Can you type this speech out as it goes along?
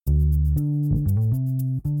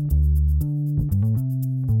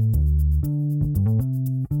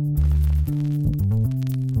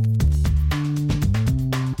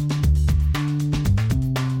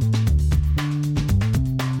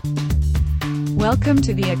Welcome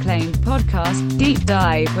to the acclaimed podcast, Deep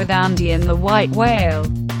Dive with Andy and the White Whale.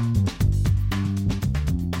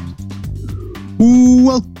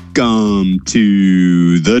 Welcome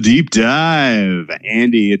to the Deep Dive.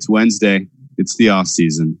 Andy, it's Wednesday. It's the off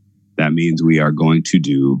season. That means we are going to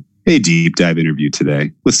do a deep dive interview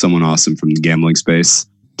today with someone awesome from the gambling space.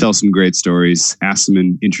 Tell some great stories, ask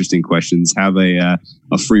some interesting questions, have a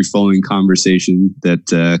free-flowing conversation that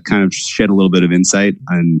kind of shed a little bit of insight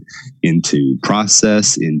into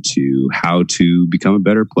process, into how to become a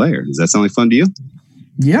better player. Does that sound like fun to you?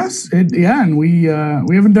 Yes, and we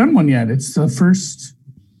haven't done one yet. It's the first.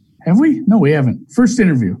 Have we? No, we haven't. First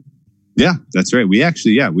interview. Yeah, that's right. We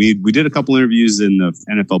actually, we did a couple interviews in the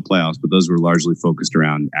NFL playoffs, but those were largely focused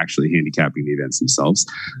around actually handicapping the events themselves.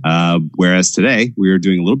 Whereas today we are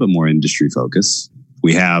doing a little bit more industry focus.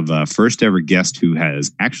 We have a first ever guest who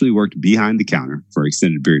has actually worked behind the counter for an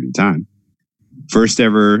extended period of time. First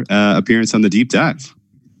ever appearance on the Deep Dive.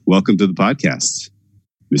 Welcome to the podcast,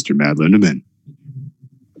 Mr. Matt Lindeman.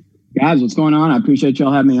 Guys, what's going on? I appreciate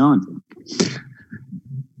y'all having me on.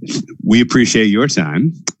 We appreciate your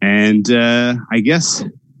time. And I guess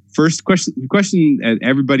first question at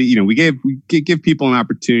everybody, we give people an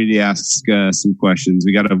opportunity to ask some questions.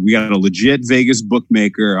 We got a legit Vegas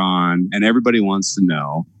bookmaker on, and everybody wants to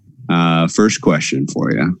know. First question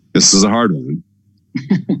for you. This is a hard one.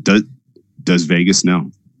 Does Vegas know?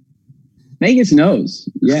 Vegas knows.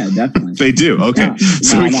 Yeah, definitely. They do. Okay.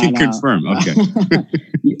 We can confirm. Okay.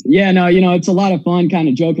 It's a lot of fun kind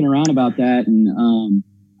of joking around about that. And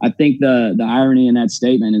I think the irony in that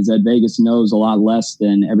statement is that Vegas knows a lot less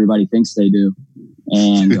than everybody thinks they do.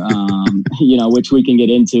 And, which we can get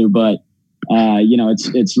into, but,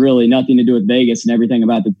 it's really nothing to do with Vegas and everything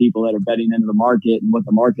about the people that are betting into the market and what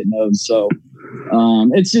the market knows. So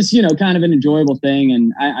it's just, kind of an enjoyable thing.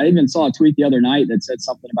 And I even saw a tweet the other night that said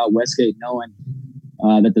something about Westgate knowing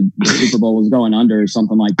that the Super Bowl was going under or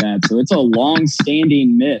something like that. So it's a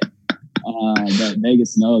long-standing myth that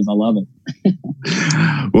Vegas knows. I love it.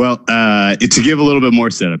 Well, to give a little bit more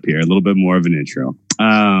setup here, a little bit more of an intro.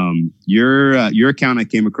 Your account I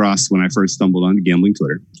came across when I first stumbled on gambling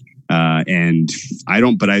Twitter. And I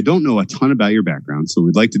don't know a ton about your background, so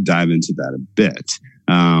we'd like to dive into that a bit.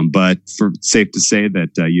 But safe to say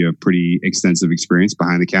that you have pretty extensive experience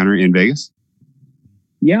behind the counter in Vegas.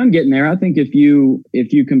 Yeah, I'm getting there. I think if you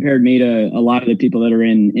compared me to a lot of the people that are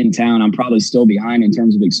in town, I'm probably still behind in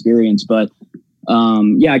terms of experience. But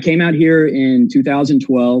I came out here in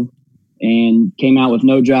 2012 and came out with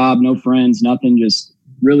no job, no friends, nothing. Just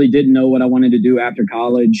really didn't know what I wanted to do after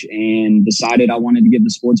college and decided I wanted to give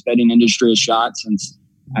the sports betting industry a shot since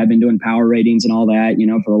I've been doing power ratings and all that,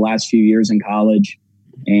 for the last few years in college.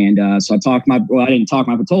 And so I told my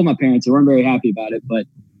parents. They weren't very happy about it, but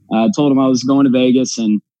I told them I was going to Vegas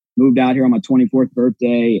and moved out here on my 24th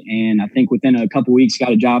birthday. And I think within a couple weeks,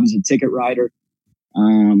 got a job as a ticket writer.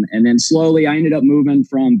 And then slowly I ended up moving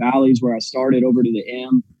from Bally's, where I started, over to the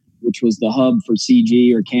M, which was the hub for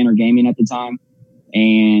CG or Cantor Gaming at the time.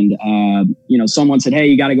 And, someone said, hey,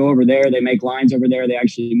 you got to go over there. They make lines over there. They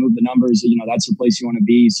actually move the numbers. That's the place you want to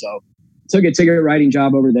be. So took a ticket writing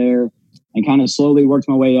job over there and kind of slowly worked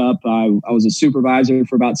my way up. I was a supervisor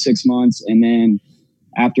for about 6 months. And then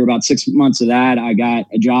after about 6 months of that, I got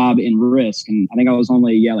a job in risk. And I think I was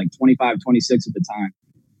only, 25, 26 at the time.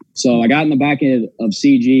 So I got in the back end of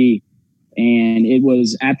CG, and it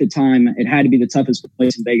was, at the time, it had to be the toughest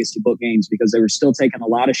place in Vegas to book games because they were still taking a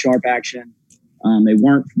lot of sharp action. They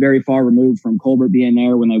weren't very far removed from Colbert being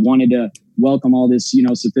there when they wanted to welcome all this,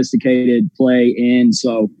 sophisticated play in.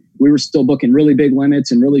 So we were still booking really big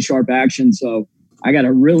limits and really sharp action. So I got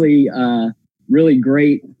a really, really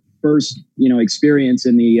great first, experience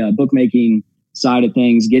in the bookmaking side of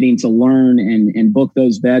things, getting to learn and book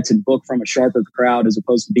those bets and book from a sharper crowd as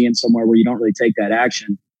opposed to being somewhere where you don't really take that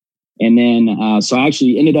action. And then, so I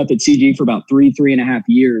actually ended up at CG for about 3.5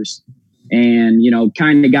 years. And,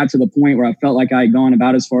 kind of got to the point where I felt like I had gone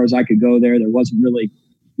about as far as I could go there. There wasn't really,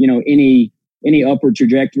 any upward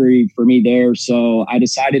trajectory for me there. So I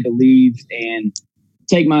decided to leave and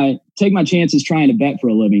take my chances trying to bet for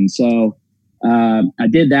a living. So I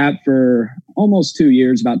did that for almost 2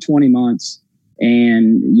 years, about 20 months.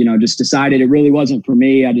 And, just decided it really wasn't for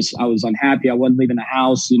me. I was unhappy. I wasn't leaving the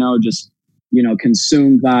house,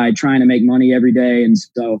 consumed by trying to make money every day. And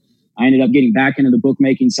so I ended up getting back into the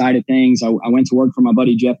bookmaking side of things. I went to work for my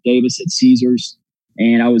buddy Jeff Davis at Caesars,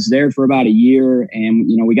 and I was there for about a year. And,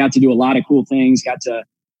 we got to do a lot of cool things, got to,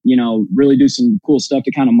 really do some cool stuff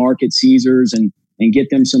to kind of market Caesars and get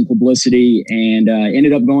them some publicity, and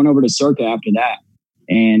ended up going over to Circa after that.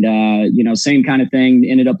 And, same kind of thing,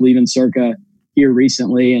 ended up leaving Circa here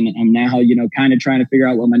recently, and I'm now, kind of trying to figure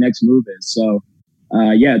out what my next move is. So,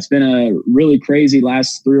 it's been a really crazy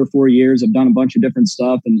last 3 or 4 years. I've done a bunch of different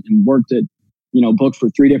stuff and worked at, booked for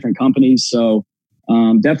 3 different companies. So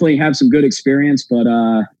definitely have some good experience, but,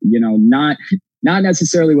 not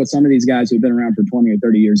necessarily what some of these guys who've been around for 20 or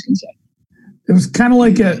 30 years can say. It was kind of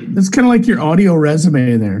like your audio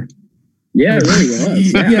resume there. Yeah, it really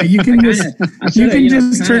was. Yeah, you can just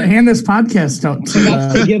hand this podcast out.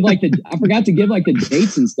 I forgot to give the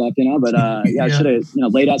dates and stuff, but I should have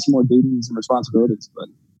laid out some more duties and responsibilities. But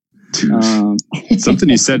something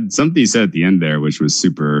you said at the end there, which was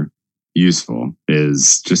super useful,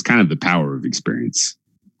 is just kind of the power of experience.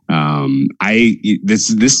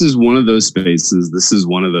 This is one of those spaces. This is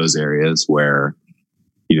one of those areas where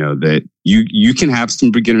that you can have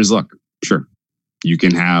some beginner's luck. Sure. You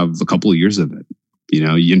can have a couple of years of it.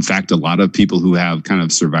 In fact, a lot of people who have kind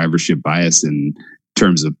of survivorship bias in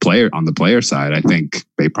terms of on the player side, I think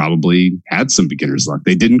they probably had some beginner's luck.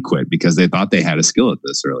 They didn't quit because they thought they had a skill at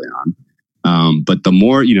this early on. But the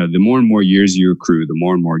more and more years you accrue, the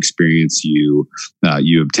more and more experience you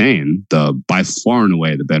obtain, the by far and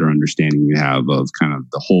away the better understanding you have of kind of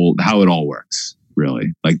how it all works,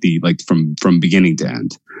 really, from beginning to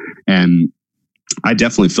end. And I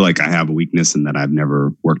definitely feel like I have a weakness in that I've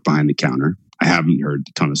never worked behind the counter. I haven't heard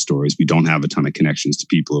a ton of stories. We don't have a ton of connections to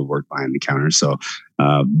people who've worked behind the counter. So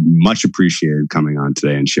much appreciated coming on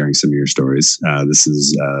today and sharing some of your stories. This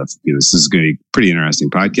is going to be a pretty interesting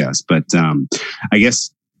podcast. But I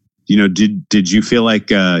guess, did you feel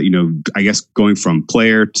like, I guess going from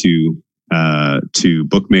player to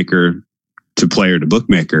bookmaker to player to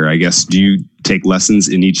bookmaker, I guess, do you take lessons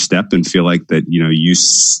in each step and feel like that, you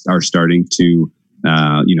are starting to,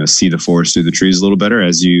 see the forest through the trees a little better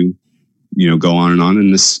as you go on and on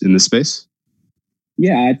in this space?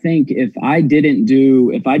 Yeah, I think if I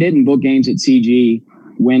didn't book games at CG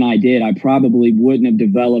when I did, I probably wouldn't have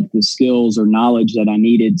developed the skills or knowledge that I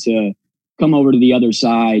needed to come over to the other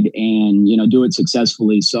side and, do it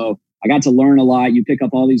successfully. So I got to learn a lot. You pick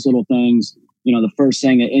up all these little things. The first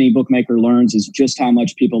thing that any bookmaker learns is just how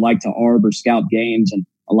much people like to arb or scalp games. And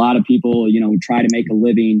a lot of people, try to make a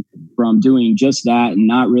living from doing just that and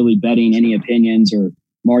not really betting any opinions or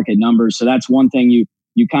market numbers. So that's one thing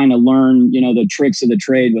you kind of learn, the tricks of the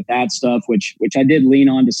trade with that stuff, which I did lean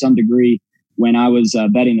on to some degree when I was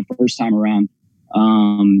betting the first time around.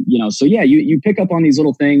 So yeah, you pick up on these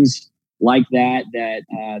little things like that,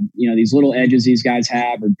 these little edges these guys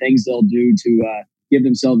have or things they'll do to give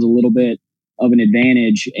themselves a little bit of an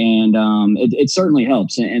advantage. And it certainly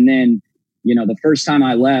helps. And then, the first time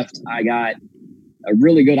I left, I got a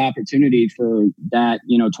really good opportunity for that,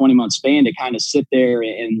 20-month span to kind of sit there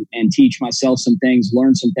and teach myself some things,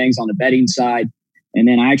 learn some things on the betting side. And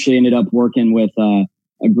then I actually ended up working with a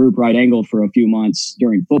group right angle for a few months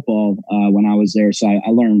during football when I was there. So I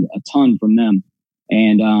learned a ton from them.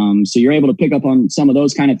 And so you're able to pick up on some of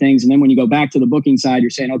those kind of things. And then when you go back to the booking side, you're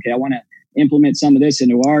saying, okay, I want to implement some of this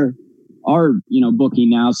into our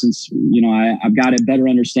booking now, since I've got a better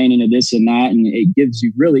understanding of this and that, and it gives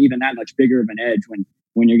you really even that much bigger of an edge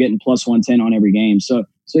when you're getting plus 110 on every game. So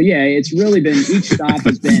yeah, it's really been, each stop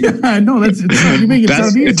has been. You make it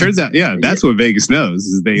sound easy. It turns out, that's what Vegas knows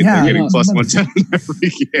is they're getting plus 110 every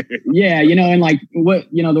game. Yeah, and what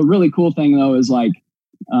the really cool thing though is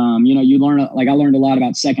you learn, I learned a lot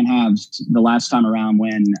about second halves the last time around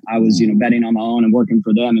when I was betting on my own and working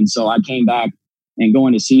for them, and so I came back. And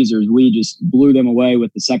going to Caesars, we just blew them away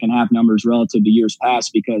with the second half numbers relative to years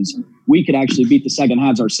past, because we could actually beat the second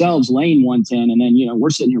halves ourselves, laying 110, and then we're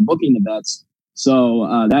sitting here booking the bets.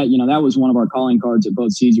 So that was one of our calling cards at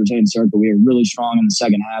both Caesars and Circa. We were really strong in the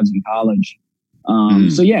second halves in college.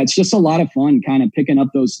 So yeah, it's just a lot of fun, kind of picking up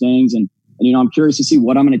those things, and I'm curious to see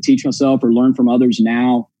what I'm going to teach myself or learn from others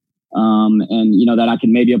now, and that I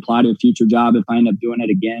can maybe apply to a future job if I end up doing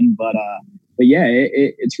it again. But yeah,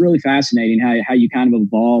 it's really fascinating how you kind of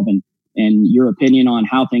evolve and your opinion on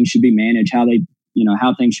how things should be managed, how they,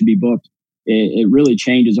 how things should be booked. It really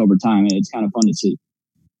changes over time. It's kind of fun to see.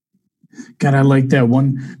 God, I like that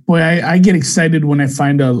one. Boy, I get excited when I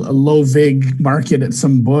find a low vig market at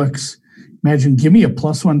some books. Imagine, give me a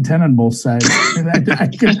plus 110 on both sides.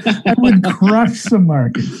 I would crush some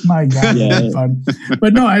markets. My God, that's fun.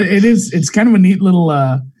 But no, it's kind of a neat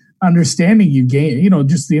little understanding you gain,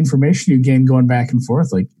 just the information you gain going back and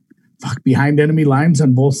forth, behind enemy lines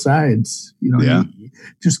on both sides. You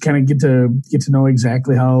just kind of get to know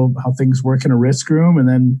exactly how things work in a risk room, and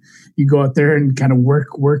then you go out there and kind of work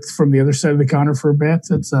from the other side of the counter for a bit.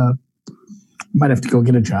 It's might have to go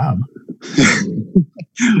get a job.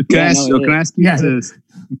 Can I ask you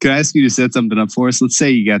Could I ask you to set something up for us? Let's say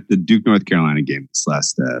you got the Duke North Carolina game this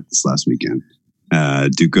last weekend.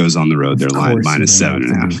 Duke goes on the road. They're line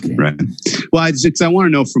 -7.5, right? Well, I want to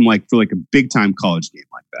know for a big time college game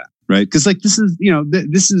like that, right? Because this is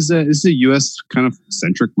this is a U.S. kind of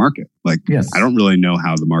centric market. Yes. I don't really know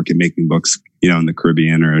how the market making books in the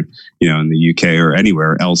Caribbean or in the UK or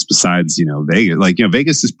anywhere else besides Vegas.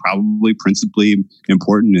 Vegas is probably principally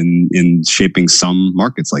important in shaping some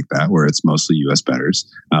markets like that where it's mostly U.S. bettors.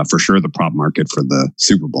 For sure, the prop market for the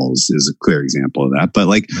Super Bowls is a clear example of that. But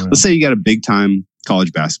let's say you got a big time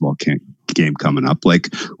college basketball game coming up.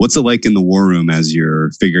 What's it like in the war room as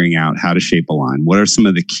you're figuring out how to shape a line? What are some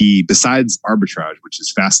of the key, besides arbitrage, which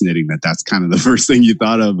is fascinating that's kind of the first thing you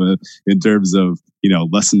thought of in terms of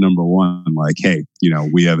lesson number one, hey,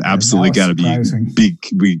 we have absolutely got to be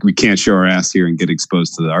we can't show our ass here and get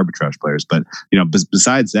exposed to the arbitrage players. But,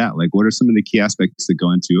 besides that, what are some of the key aspects that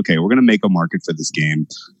go into, okay, we're going to make a market for this game.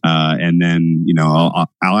 And then, I'll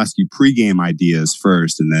ask you pregame ideas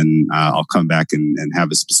first, and then I'll come back and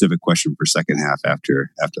have a specific question for second half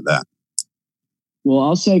after that. Well,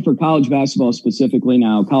 I'll say for college basketball specifically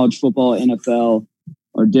now, college football, NFL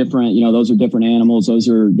are different. Those are different animals. Those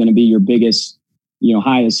are going to be your biggest,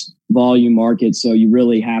 highest volume market. So you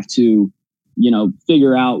really have to,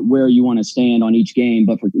 figure out where you want to stand on each game.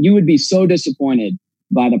 But you would be so disappointed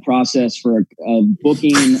by the process for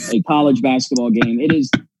booking a college basketball game. It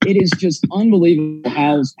is just unbelievable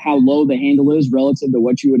how low the handle is relative to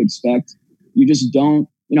what you would expect. You just don't,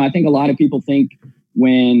 I think a lot of people think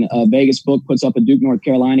when a Vegas book puts up a Duke North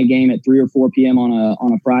Carolina game at 3 or 4 p.m. on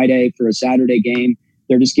a Friday for a Saturday game,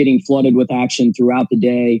 they're just getting flooded with action throughout the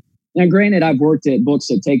day. Now, granted, I've worked at books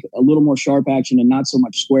that take a little more sharp action and not so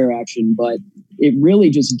much square action, but it really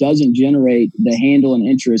just doesn't generate the handle and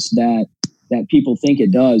interest that people think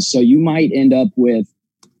it does. So you might end up with,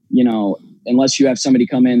 unless you have somebody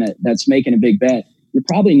come in that's making a big bet, you're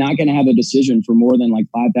probably not going to have a decision for more than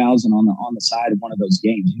 5,000 on the side of one of those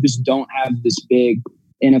games. You just don't have this big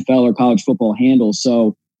NFL or college football handle.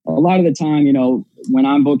 So a lot of the time, when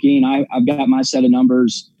I'm booking, I've got my set of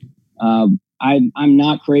numbers. I'm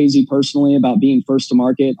not crazy personally about being first to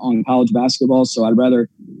market on college basketball, so I'd rather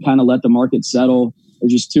kind of let the market settle.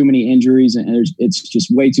 There's just too many injuries, and it's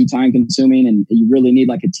just way too time consuming, and you really need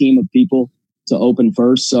a team of people to open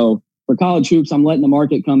first. So for college hoops, I'm letting the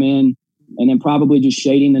market come in, and then probably just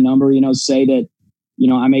shading the number. Say that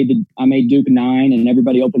I made Duke 9, and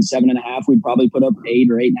everybody opened 7.5. We'd probably put up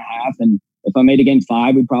 8 or 8.5, and if I made a game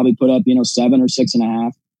 5, we'd probably put up 7 or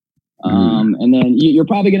 6.5. And then you're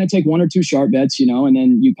probably going to take 1 or 2 sharp bets, and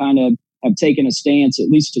then you kind of have taken a stance, at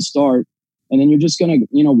least to start. And then you're just going to,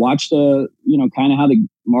 watch the, kind of how the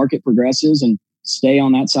market progresses and stay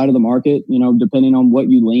on that side of the market, depending on what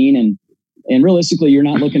you lean. And realistically, you're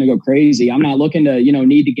not looking to go crazy. I'm not looking to,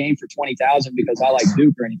 need the game for 20,000 because I like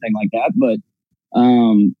Duke or anything like that. But,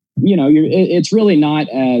 it's really not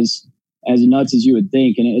as nuts as you would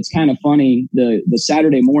think. And it's kind of funny. The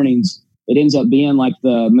Saturday mornings, it ends up being like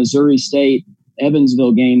the Missouri State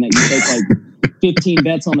Evansville game that you take 15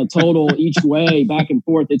 bets on the total each way, back and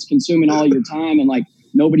forth. It's consuming all your time, and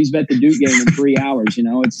nobody's bet the Duke game in 3 hours.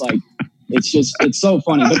 It's so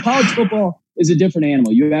funny. But college football is a different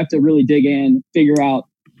animal. You have to really dig in, figure out,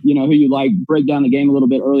 who you like, break down the game a little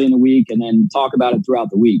bit early in the week, and then talk about it throughout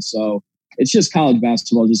the week. So it's just college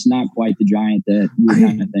basketball, just not quite the giant that you would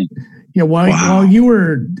kind of think. Yeah, while you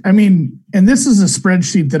were, and this is a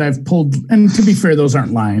spreadsheet that I've pulled, and to be fair, those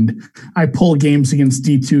aren't lined. I pull games against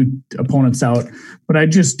D2 opponents out, but I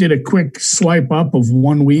just did a quick swipe up of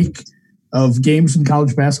 1 week of games in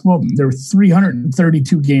college basketball. There were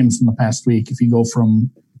 332 games in the past week if you go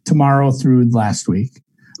from tomorrow through last week.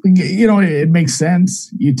 It makes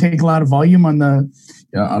sense. You take a lot of volume on the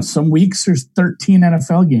some weeks there's 13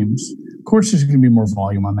 NFL games. Of course there's going to be more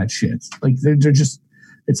volume on that shit. They're just,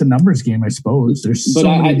 it's a numbers game, I suppose. There's so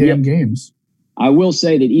many damn games. I will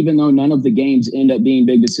say that even though none of the games end up being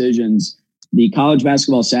big decisions, the college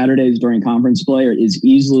basketball Saturdays during conference play is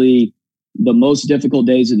easily the most difficult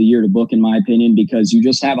days of the year to book, in my opinion, because you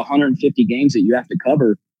just have 150 games that you have to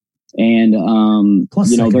cover. And,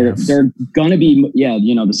 they're going to be,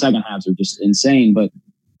 the second halves are just insane, but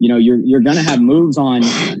you're going to have moves on,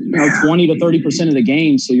 20 to 30% of the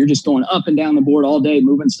game. So you're just going up and down the board all day,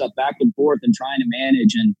 moving stuff back and forth and trying to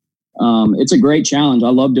manage. And it's a great challenge. I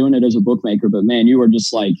love doing it as a bookmaker, but man, you are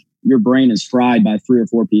just your brain is fried by 3 or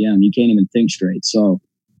 4 p.m. You can't even think straight. So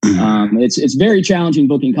it's very challenging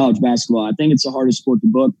booking college basketball. I think it's the hardest sport to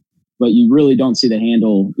book, but you really don't see the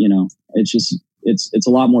handle. It's just, it's a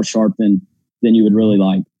lot more sharp than than you would really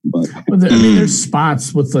like. But I mean, there's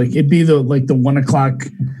spots with like it'd be the 1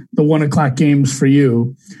 o'clock games for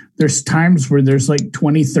you. There's times where there's like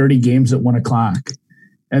 20, 30 games at 1 o'clock.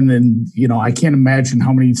 And then, I can't imagine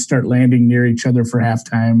how many start landing near each other for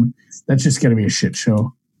halftime. That's just going to be a shit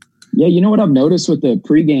show. Yeah, you know what I've noticed with the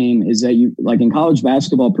pregame is that you, like in college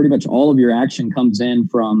basketball, pretty much all of your action comes in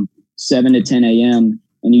from 7 to 10 a.m.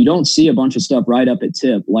 And you don't see a bunch of stuff right up at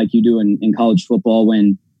tip like you do in college football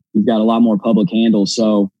when you've got a lot more public handles.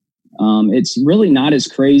 So it's really not as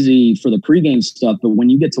crazy for the pregame stuff. But when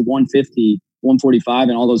you get to 150, 145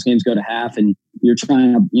 and all those games go to half and you're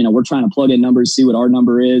trying to, we're trying to plug in numbers, see what our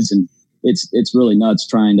number is. And it's really nuts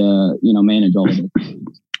trying to, manage all of it.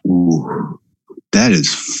 Ooh, that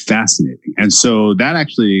is fascinating. And so that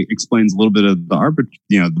actually explains a little bit of the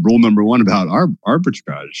the rule number one about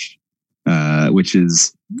arbitrage, which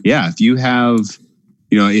is, if you have,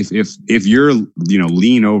 if you're,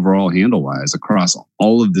 lean overall handle wise across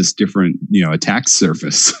all of this different, attack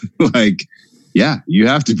surface, you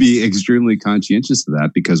have to be extremely conscientious of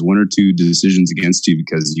that because one or two decisions against you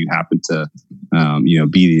because you happen to,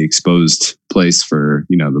 be the exposed place for,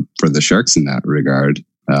 for the Sharks in that regard,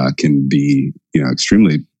 can be,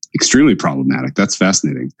 extremely, extremely problematic. That's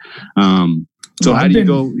fascinating. So how do you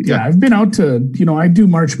go? Yeah, I've been out to, I do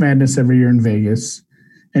March Madness every year in Vegas.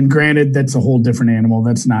 And granted, that's a whole different animal.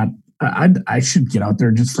 That's not, I should get out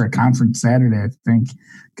there just for a conference Saturday, I think,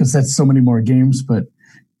 because that's so many more games. But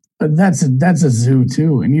that's a zoo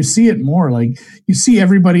too. And you see it more, like you see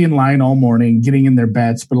everybody in line all morning getting in their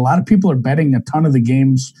bets, but a lot of people are betting a ton of the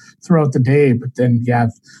games throughout the day. But then,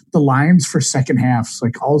 the lines for second halves,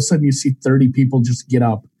 like all of a sudden you see 30 people just get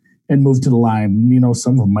up and move to the line.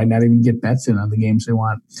 Some of them might not even get bets in on the games they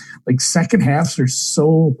want. Like second halves are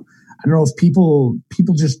so, I don't know if people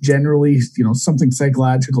just generally, something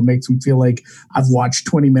psychological makes them feel like I've watched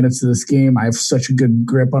 20 minutes of this game. I have such a good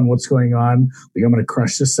grip on what's going on. Like I'm going to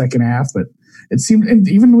crush this second half. But it seems, and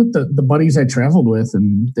even with the buddies I traveled with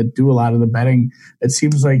and that do a lot of the betting, it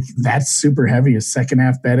seems like that's super heavy is second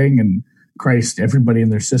half betting. And Christ, everybody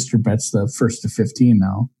and their sister bets the first to 15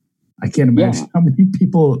 now. I can't imagine how many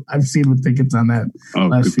people I've seen with tickets on that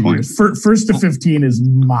last few years. First to 15 is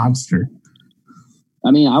monster. I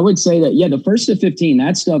mean, I would say that, the first to 15,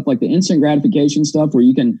 that stuff, like the instant gratification stuff where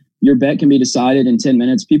your bet can be decided in 10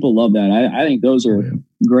 minutes. People love that. I think those are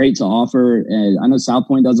great to offer. And I know South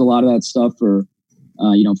Point does a lot of that stuff for,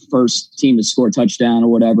 first team to score a touchdown or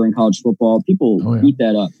whatever in college football. People eat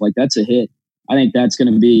that up. Like that's a hit. I think that's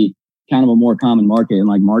going to be kind of a more common market in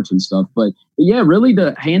like March and stuff. But really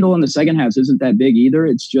the handle in the second halves isn't that big either.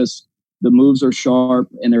 It's just the moves are sharp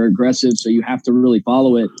and they're aggressive. So you have to really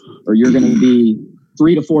follow it or you're going to be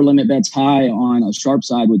 3 to 4 limit bets high on a sharp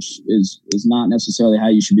side, which is not necessarily how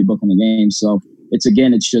you should be booking the game. So it's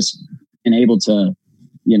just being able to,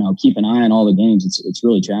 keep an eye on all the games. It's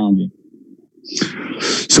really challenging.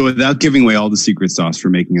 So without giving away all the secret sauce for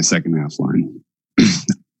making a second half line,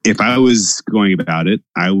 if I was going about it,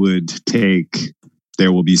 I would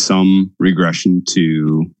there will be some regression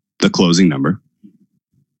to the closing number.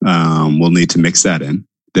 We'll need to mix that in.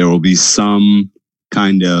 There will be some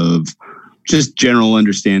kind of just general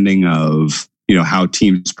understanding of, how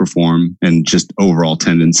teams perform and just overall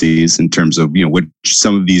tendencies in terms of, which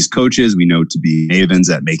some of these coaches we know to be mavens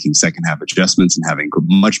at making second half adjustments and having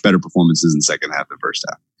much better performances in second half than first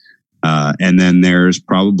half. And then there's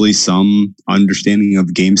probably some understanding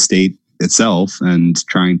of game state itself and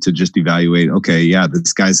trying to just evaluate,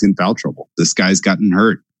 this guy's in foul trouble. This guy's gotten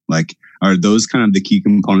hurt. Like, are those kind of the key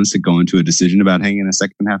components that go into a decision about hanging a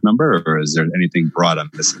second half number, or is there anything broad I'm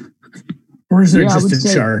missing? Or is there just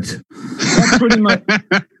a chart? That's pretty much.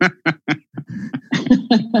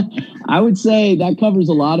 I would say that covers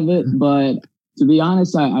a lot of it, but to be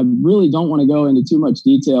honest, I really don't want to go into too much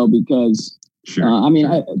detail because,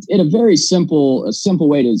 a simple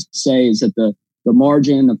way to say is that the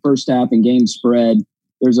margin, the first half and game spread,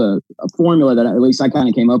 there's a formula that at least I kind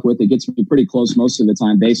of came up with. It gets me pretty close most of the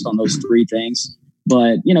time based on those three things.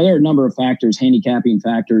 But, there are a number of factors, handicapping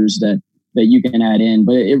factors that you can add in.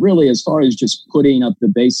 But it really, as far as just putting up the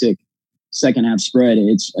basic second half spread,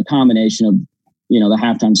 it's a combination of, the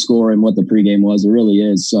halftime score and what the pregame was. It really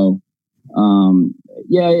is. So,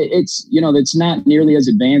 it's not nearly as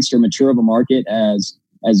advanced or mature of a market as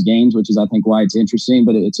games, which is, I think, why it's interesting.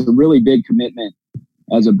 But it's a really big commitment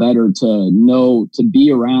as a bettor to be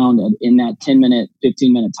around in that 10-minute,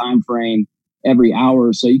 15-minute time frame every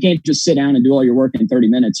hour. So you can't just sit down and do all your work in 30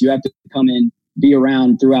 minutes. You have to come in, be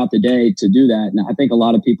around throughout the day to do that. And I think a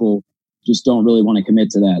lot of people just don't really want to commit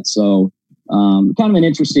to that. So kind of an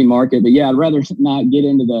interesting market, but I'd rather not get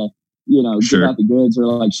into the, give out the goods or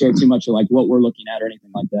like share too much of like what we're looking at or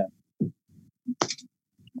anything like that.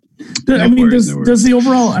 Does the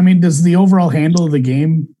overall handle of the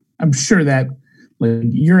game? I'm sure that like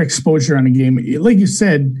your exposure on a game, like you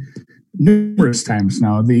said numerous times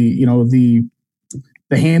now, the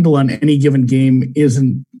handle on any given game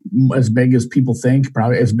isn't as big as people think,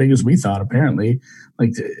 probably as big as we thought, apparently.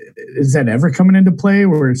 Like, is that ever coming into play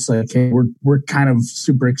where it's like, hey, we're kind of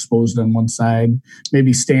super exposed on one side,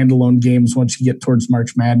 maybe standalone games once you get towards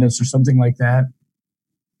March Madness or something like that?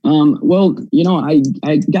 Well,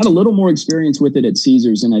 I got a little more experience with it at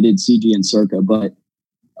Caesars than I did CG and Circa, but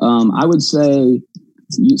I would say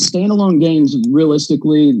standalone games,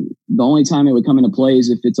 realistically, the only time it would come into play is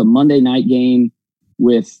if it's a Monday night game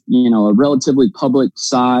with, a relatively public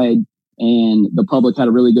side and the public had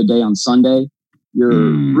a really good day on Sunday.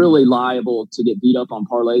 You're really liable to get beat up on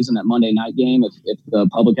parlays in that Monday night game if the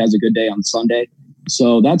public has a good day on Sunday.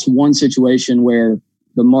 So that's one situation where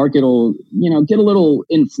the market will, get a little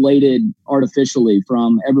inflated artificially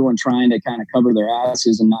from everyone trying to kind of cover their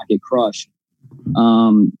asses and not get crushed.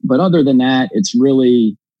 But other than that, it's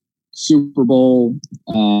really Super Bowl,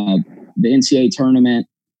 the NCAA tournament,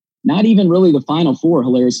 not even really the Final Four,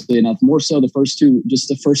 hilariously enough, more so the first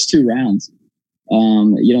two rounds.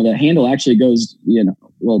 The handle actually goes,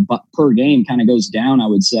 per game kind of goes down, I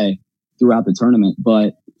would say, throughout the tournament.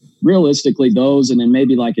 But realistically, those, and then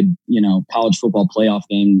maybe like a, college football playoff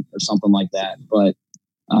game or something like that. But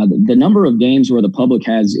the number of games where the public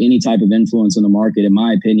has any type of influence in the market, in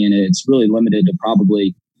my opinion, it's really limited to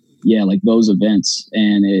probably, like those events.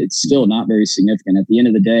 And it's still not very significant. At the end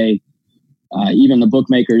of the day, even the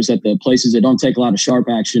bookmakers at the places that don't take a lot of sharp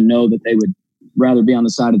action know that they would rather be on the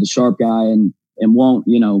side of the sharp guy and won't,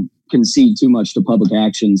 concede too much to public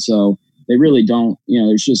action. So they really don't,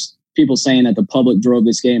 there's just people saying that the public drove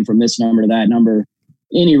this game from this number to that number.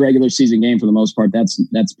 Any regular season game, for the most part,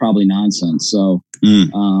 that's probably nonsense. So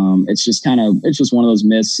it's just one of those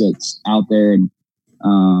myths that's out there, and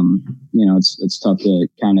it's tough to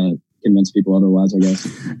kind of convince people otherwise, I guess.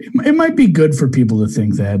 It might be good for people to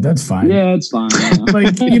think that. That's fine. Yeah, it's fine.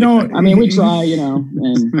 Like, I mean, we try,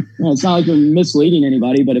 and it's not like we're misleading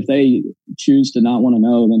anybody, but if they choose to not want to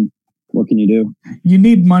know, then what can you do? You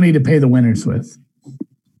need money to pay the winners with.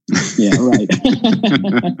 Yeah, right.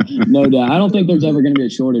 No doubt. I don't think there's ever going to be a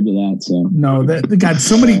shortage of that. So no,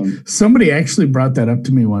 somebody actually brought that up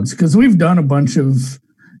to me once, because we've done a bunch of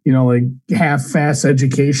like half-ass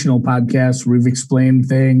educational podcasts where we've explained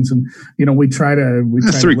things, and we try to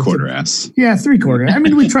three-quarter ass. Yeah, three-quarter. I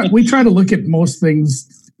mean, we try to look at most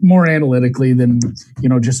things more analytically than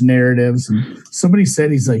just narratives. And somebody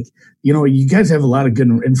said, he's like, you guys have a lot of good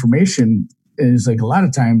information, and it's like a lot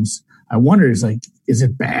of times I wonder, is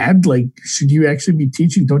it bad? Like, should you actually be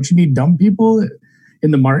teaching? Don't you need dumb people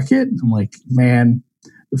in the market? I'm like, man,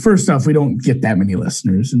 first off, we don't get that many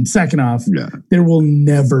listeners. And second off, there will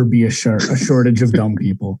never be a shortage of dumb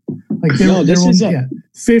people. Like,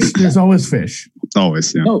 fish, there's always fish.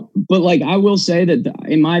 Always, yeah. No, but like, I will say that,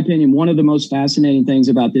 in my opinion, one of the most fascinating things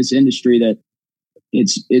about this industry, that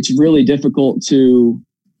it's really difficult to,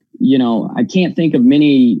 I can't think of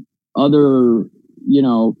many other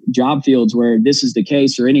job fields where this is the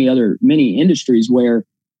case, or many industries where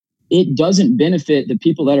it doesn't benefit the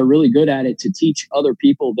people that are really good at it to teach other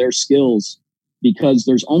people their skills, because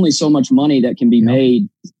there's only so much money that can be made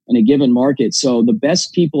in a given market. So the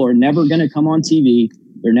best people are never going to come on TV.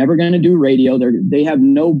 They're never going to do radio. They have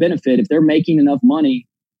no benefit. If they're making enough money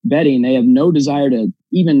betting, they have no desire to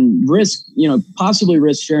even possibly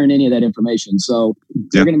risk sharing any of that information. So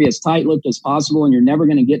they're going to be as tight-lipped as possible, and you're never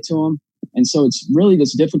going to get to them. And so it's really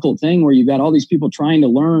this difficult thing where you've got all these people trying to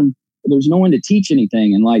learn, but there's no one to teach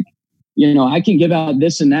anything. And like, I can give out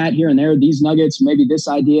this and that here and there, these nuggets, maybe this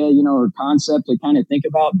idea, or concept to kind of think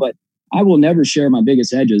about, but I will never share my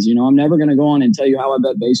biggest edges. I'm never going to go on and tell you how I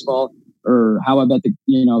bet baseball or how I bet the,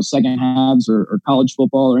 second halves or college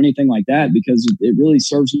football or anything like that, because it really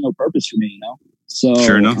serves no purpose for me, So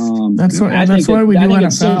sure enough, that's why we do NFL.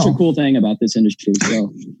 It's such a cool thing about this industry.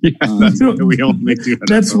 So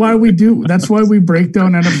that's why we do. That's why we break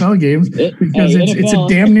down NFL games, because it's a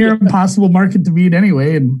damn near impossible market to beat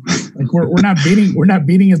anyway, and like we're not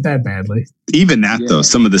beating it that badly. Even that though,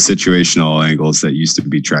 some of the situational angles that used to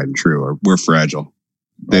be tried and true we're fragile.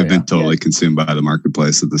 They've been totally consumed by the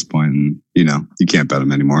marketplace at this point, and you can't bet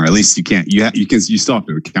them anymore. At least you can't. You still have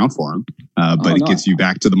to account for them, but it gets you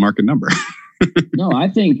back to the market number. No,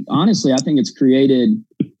 honestly, I think it's created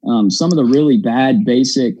some of the really bad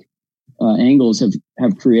basic angles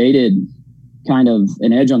have created kind of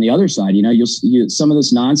an edge on the other side. Some of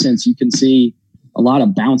this nonsense, you can see a lot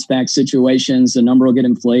of bounce back situations. The number will get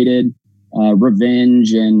inflated.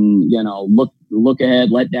 revenge and, look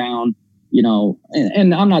ahead, let down,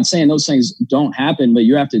 and I'm not saying those things don't happen, but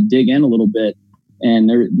you have to dig in a little bit. And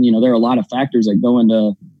there are a lot of factors that go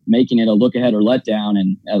into making it a look ahead or let down.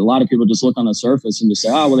 And a lot of people just look on the surface and just say,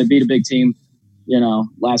 oh, well, they beat a big team,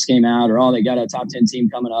 last game out, or, oh, they got a top 10 team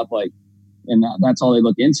coming up. And that's all they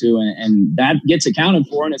look into. And that gets accounted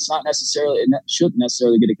for. And it shouldn't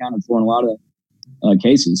necessarily get accounted for in a lot of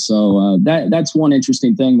cases. So that's one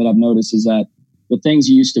interesting thing that I've noticed is that the things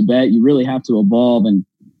you used to bet, you really have to evolve and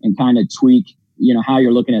kind of tweak, how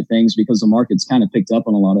you're looking at things because the market's kind of picked up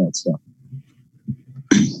on a lot of that stuff.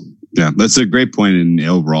 Yeah, that's a great point in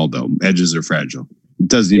overall, though. Edges are fragile. It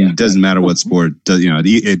doesn't matter what sport,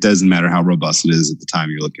 it doesn't matter how robust it is at the time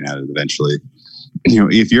you're looking at it eventually.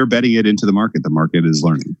 If you're betting it into the market is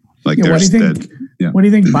learning. What do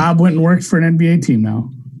you think Bob went and worked for an NBA team now?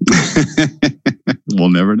 We'll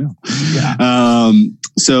never know. Yeah.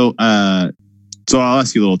 So I'll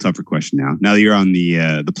ask you a little tougher question now. Now that you're on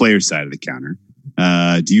the player side of the counter,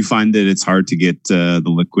 do you find that it's hard to get the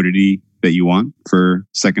liquidity that you want for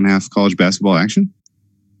second half college basketball action?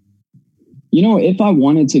 If I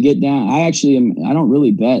wanted to get down, I don't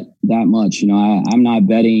really bet that much. I'm not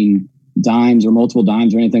betting dimes or multiple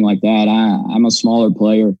dimes or anything like that. I'm a smaller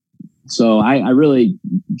player. So I really,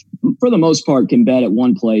 for the most part, can bet at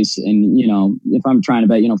one place. And, if I'm trying to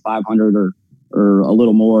bet, 500 or a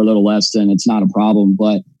little more, a little less, then it's not a problem.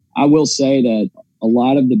 But I will say that a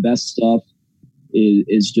lot of the best stuff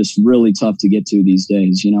is just really tough to get to these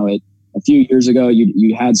days. A few years ago,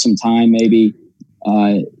 you had some time maybe,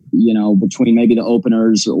 between maybe the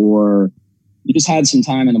openers, or you just had some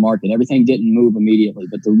time in the market. Everything didn't move immediately.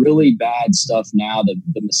 But the really bad stuff now, the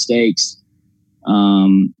mistakes,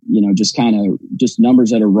 just numbers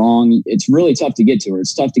that are wrong, it's really tough to get to, or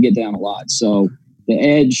it's tough to get down a lot. So the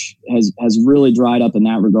edge has really dried up in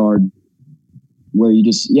that regard, where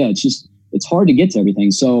it's hard to get to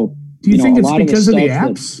everything. So do you think it's because of the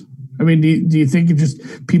apps? I mean, do you think it just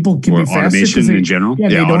people can be faster? Automation in general?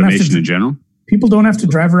 Yeah, automation in general. People don't have to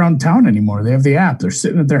drive around town anymore. They have the app. They're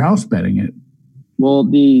sitting at their house betting it. Well,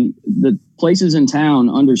 the places in town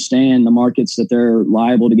understand the markets that they're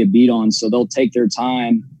liable to get beat on, so they'll take their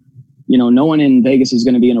time. No one in Vegas is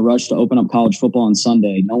going to be in a rush to open up college football on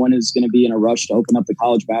Sunday. No one is going to be in a rush to open up the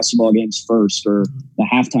college basketball games first, or the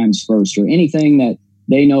halftimes first, or anything that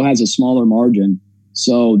they know has a smaller margin.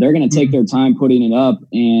 So they're going to take their time putting it up.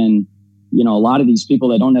 And, a lot of these people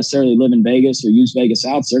that don't necessarily live in Vegas or use Vegas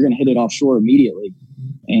outs, they're going to hit it offshore immediately.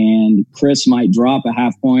 And Chris might drop a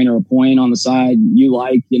half point or a point on the side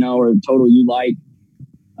or total you like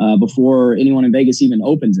before anyone in Vegas even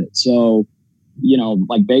opens it. So,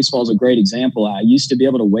 like baseball is a great example. I used to be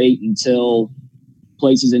able to wait until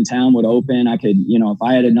places in town would open. I could, if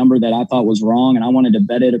I had a number that I thought was wrong and I wanted to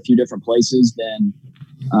bet it a few different places, then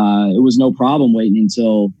it was no problem waiting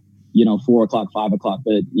until, 4 o'clock, 5 o'clock.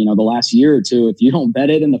 But, the last year or two, if you don't bet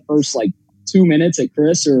it in the first 2 minutes at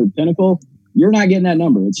Chris or Pinnacle, you're not getting that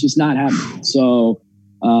number. It's just not happening. So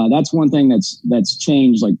that's one thing that's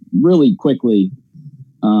changed really quickly.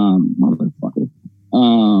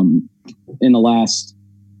 In the last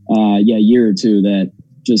year or two, that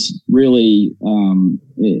just really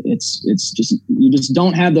it's just, you just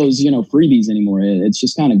don't have those freebies anymore. It's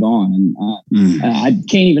just kind of gone, and I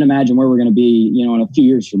can't even imagine where we're going to be in a few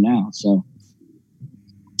years from now. So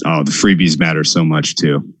the freebies matter so much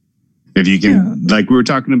too. If you can, we were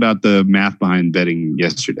talking about the math behind betting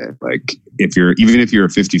yesterday, if you're a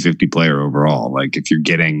 50-50 player overall, if you're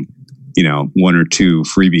getting one or two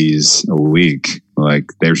freebies a week,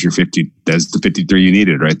 there's your 50. That's the 53 you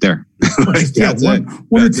needed right there. One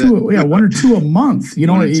or two a month. You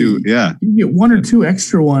get one or two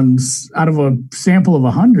extra ones out of a sample of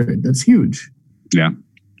 100. That's huge.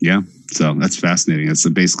 Yeah. So that's fascinating. It's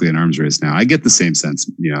basically an arms race now. I get the same sense,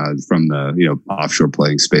 from the offshore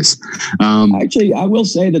playing space. Actually, I will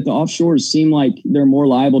say that the offshores seem like they're more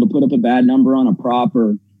liable to put up a bad number on a prop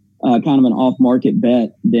or kind of an off-market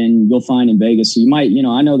bet than you'll find in Vegas. So you might,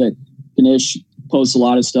 I know that Kanish posts a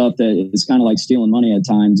lot of stuff that is kind of like stealing money at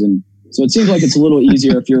times, and so it seems like it's a little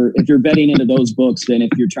easier if you're betting into those books than if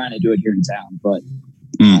you're trying to do it here in town. But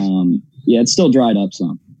it's still dried up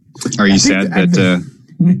some. Are you sad that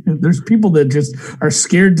there's people that just are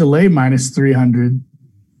scared to lay minus 300?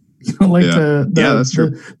 That's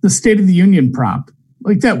true. The State of the Union prop,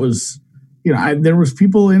 that was. There was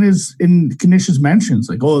people in Kanish's mentions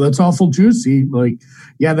that's awful juicy.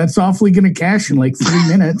 That's awfully going to cash in 3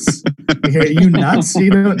 minutes. Are you nuts? Do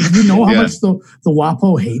you know how much the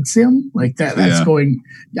WAPO hates him? That's going.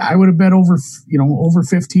 I would have bet over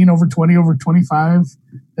 15, over 20, over 25.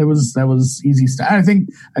 That was easy stuff. I think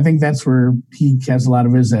that's where he has a lot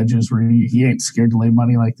of his edges, where he ain't scared to lay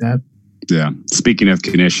money like that. Yeah. Speaking of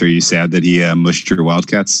Knish, are you sad that he mushed your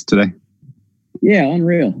Wildcats today? Yeah,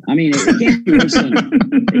 unreal. I mean,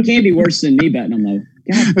 it can't be worse than me betting them though.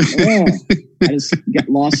 God, I just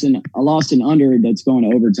lost an under that's going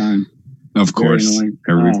to overtime. Of course,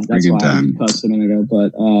 every that's why time. I cussed a minute ago,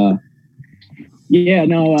 but hold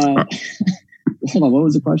on, what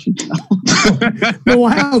was the question? The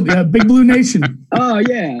Wild, Big Blue Nation. Oh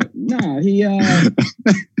yeah, no, he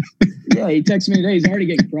texted me today. He's already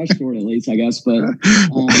getting crushed for it, at least, I guess. But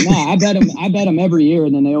I bet him every year,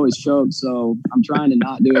 and then they always choke. So I'm trying to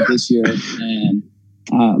not do it this year, and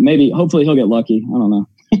hopefully he'll get lucky. I don't know.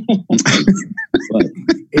 But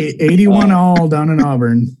 81 all down in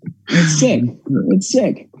Auburn. It's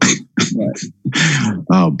sick. But,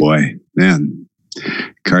 oh boy, man,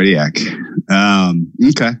 cardiac.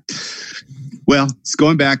 Okay. Well, it's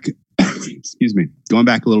going back. Excuse me. Going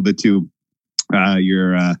back a little bit to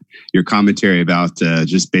your commentary about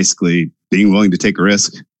just basically being willing to take a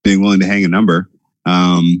risk, being willing to hang a number.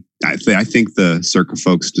 I think the Circa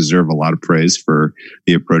folks deserve a lot of praise for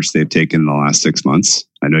the approach they've taken in the last 6 months.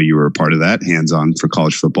 I know you were a part of that, hands-on for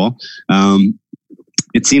college football.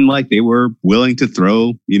 It seemed like they were willing to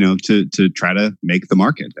throw, to try to make the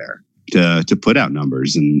market there, to put out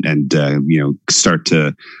numbers and start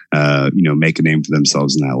to, make a name for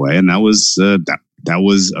themselves in that way. And that was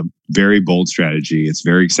a very bold strategy. It's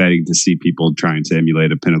very exciting to see people trying to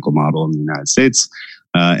emulate a pinnacle model in the United States.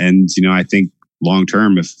 I think long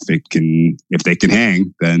term, if they can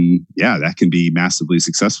hang, then that can be massively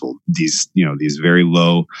successful. These very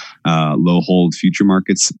low hold future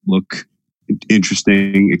markets look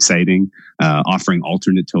interesting, exciting. Offering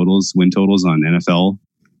alternate totals, win totals on NFL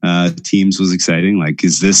teams was exciting. Like,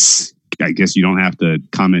 is this? I guess you don't have to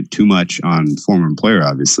comment too much on former employer,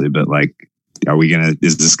 obviously, but like,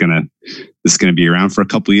 is this gonna be around for a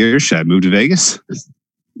couple of years? Should I move to Vegas?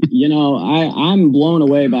 I'm blown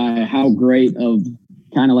away by how great of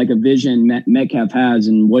kind of like a vision Metcalf has,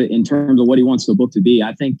 and what in terms of what he wants the book to be.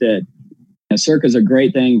 I think that Circa is a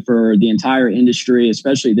great thing for the entire industry,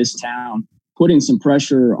 especially this town, putting some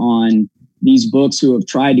pressure on these books who have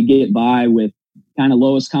tried to get by with kind of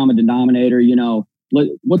lowest common denominator.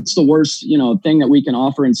 What's the worst thing that we can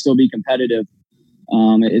offer and still be competitive?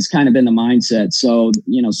 It's kind of been the mindset. So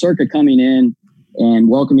Circa coming in and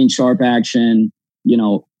welcoming sharp action,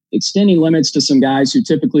 extending limits to some guys who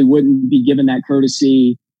typically wouldn't be given that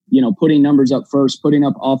courtesy, putting numbers up first, putting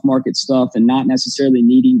up off-market stuff and not necessarily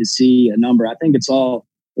needing to see a number. I think it's all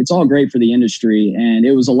great for the industry. And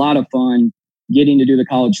it was a lot of fun getting to do the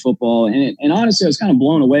college football. And honestly, I was kind of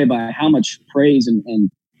blown away by how much praise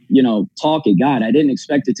and talk it got. I didn't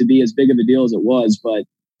expect it to be as big of a deal as it was, but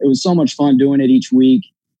it was so much fun doing it each week.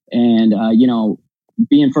 And,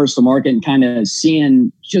 being first to market and kind of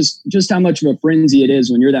seeing just how much of a frenzy it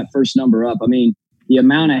is when you're that first number up. I mean, the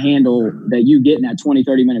amount of handle that you get in that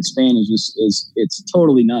 20-30 minute span it's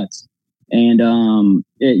totally nuts. And,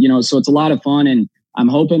 so it's a lot of fun, and I'm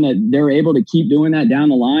hoping that they're able to keep doing that down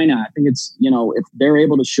the line. I think it's, if they're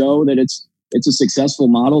able to show that it's a successful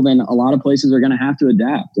model, then a lot of places are going to have to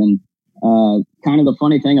adapt. And kind of the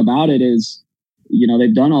funny thing about it is,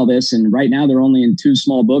 they've done all this, and right now they're only in 2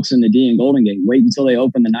 small books in the D and Golden Gate. Wait until they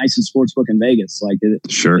open the nicest sports book in Vegas. Like,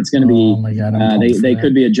 sure, it's going to be. Oh my God, they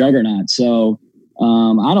could be a juggernaut. So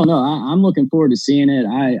I don't know. I'm looking forward to seeing it.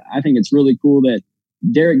 I think it's really cool that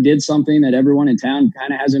Derek did something that everyone in town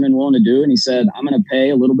kind of hasn't been willing to do, and he said, "I'm going to pay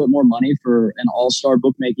a little bit more money for an all-star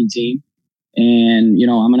bookmaking team, and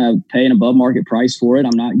I'm going to pay an above-market price for it.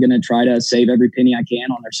 I'm not going to try to save every penny I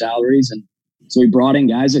can on their salaries." And so he brought in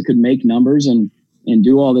guys that could make numbers and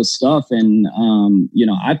do all this stuff. And,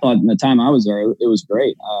 I thought in the time I was there, it was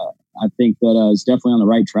great. I think that it's definitely on the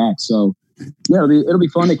right track. So yeah, it'll be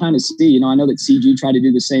fun to kind of see. I know that CG tried to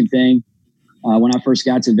do the same thing when I first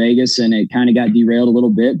got to Vegas, and it kind of got derailed a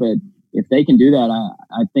little bit. But if they can do that,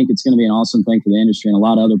 I think it's going to be an awesome thing for the industry. And a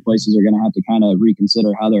lot of other places are going to have to kind of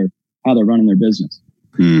reconsider how they're running their business.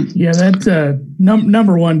 Yeah, that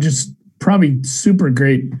number one, just probably super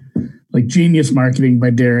great, like genius marketing by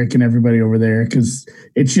Derek and everybody over there, because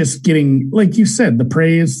it's just getting, like you said, the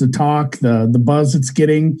praise, the talk, the buzz it's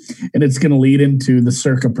getting, and it's going to lead into the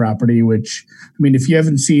Circa property, which, I mean, if you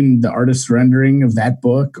haven't seen the artist rendering of that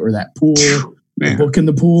book or that pool, The book in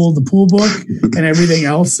the pool book, and everything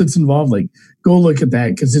else that's involved. Like, go look at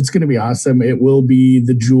that because it's going to be awesome. It will be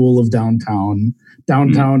the jewel of downtown.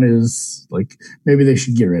 Downtown is like, maybe they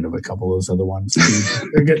should get rid of a couple of those other ones.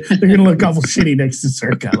 They're going to look awful shitty next to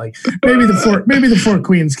Circa. Like, maybe the Four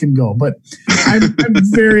Queens can go. But I'm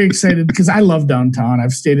very excited because I love downtown. I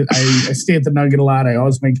stay at the Nugget a lot. I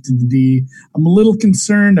always make it to the D. I'm a little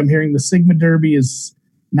concerned. I'm hearing the Sigma Derby is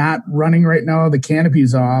not running right now. The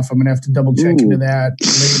canopy's off. I'm going to have to double check into that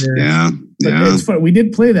later. But it's fun. We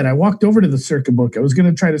did play that. I walked over to the Circa book. I was going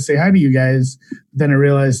to try to say hi to you guys. Then I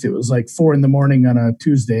realized it was like 4 a.m. on a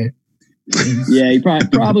Tuesday. Yeah, you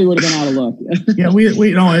probably would have been out of luck.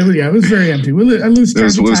 It was very empty. I lose track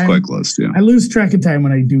of time. It was quite close. Yeah, I lose track of time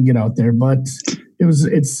when I do get out there, but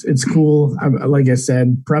it's cool. Like I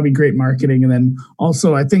said, probably great marketing, and then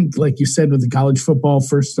also I think, like you said, with the college football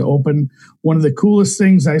first to open, one of the coolest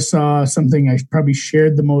things I saw, something I probably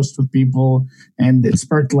shared the most with people, and it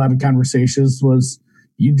sparked a lot of conversations, was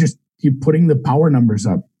you putting the power numbers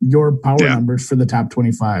up, your power numbers for the top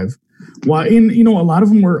 25. Well, a lot of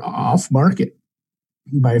them were off market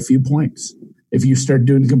by a few points if you start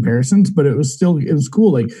doing comparisons, but it was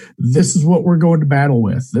cool. Like, this is what we're going to battle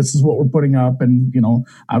with. This is what we're putting up. And,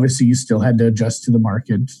 obviously you still had to adjust to the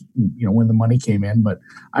market, when the money came in, but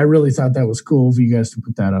I really thought that was cool for you guys to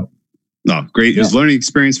put that up. Oh, great. It was a learning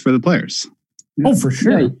experience for the players. Oh, for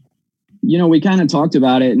sure. Yeah. We kind of talked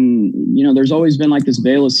about it, and, there's always been like this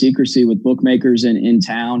veil of secrecy with bookmakers in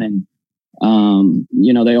town. And,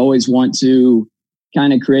 they always want to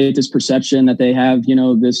kind of create this perception that they have,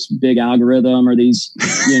 this big algorithm or these,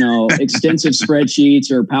 extensive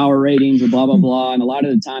spreadsheets or power ratings or blah, blah, blah. And a lot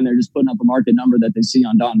of the time they're just putting up a market number that they see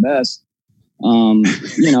on Don Best.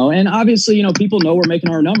 And obviously, people know we're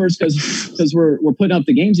making our numbers because we're putting up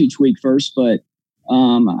the games each week first. But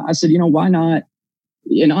I said, why not?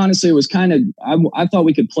 And honestly, it was kind of, I thought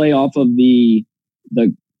we could play off of the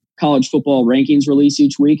college football rankings release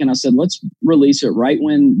each week. And I said, let's release it right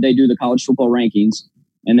when they do the college football rankings.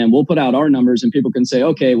 And then we'll put out our numbers and people can say,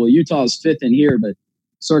 okay, well, Utah's 5th in here, but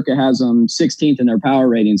Circa has them 16th in their power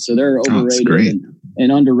ratings. So they're overrated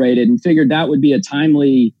and underrated, and figured that would be a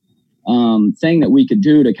timely thing that we could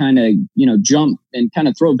do to kind of, jump and kind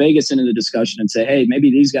of throw Vegas into the discussion and say, hey,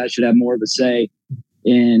 maybe these guys should have more of a say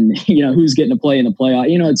in, who's getting to play in the playoff.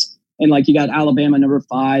 And like, you got Alabama number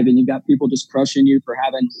 5, and you got people just crushing you for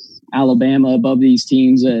having Alabama above these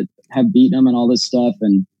teams that have beaten them and all this stuff.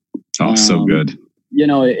 And so good.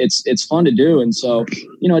 It's fun to do. And so,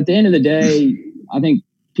 at the end of the day, I think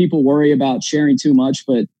people worry about sharing too much,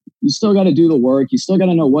 but you still got to do the work. You still got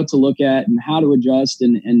to know what to look at and how to adjust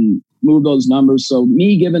and move those numbers. So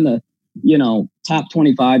me giving the, top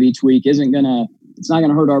 25 each week it's not going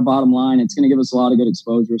to hurt our bottom line. It's going to give us a lot of good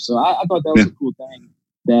exposure. So I thought that was a cool thing.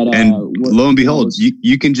 And lo and behold,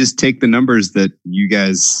 you can just take the numbers that you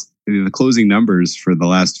guys, the closing numbers for the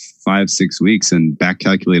last 5-6 weeks, and back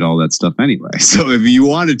calculate all that stuff anyway. So if you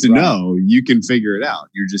wanted to know, you can figure it out.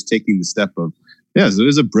 You're just taking the step of, so it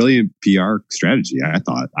was a brilliant PR strategy. I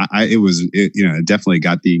thought it definitely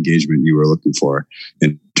got the engagement you were looking for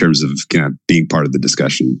in terms of kind of being part of the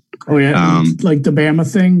discussion. Oh yeah. Like the Bama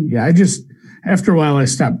thing. Yeah. After a while I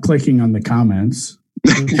stopped clicking on the comments.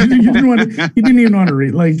 You didn't even want to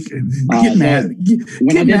read. Like, get mad.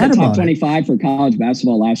 When I did the top 25 for college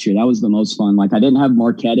basketball last year, that was the most fun. Like, I didn't have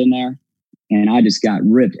Marquette in there, and I just got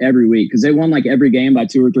ripped every week because they won like every game by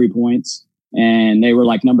 2 or 3 points, and they were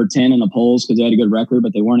like number 10 in the polls because they had a good record,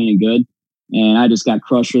 but they weren't any good. And I just got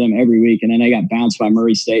crushed for them every week. And then they got bounced by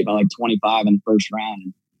Murray State by like 25 in the first round.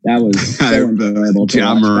 And that was so enjoyable.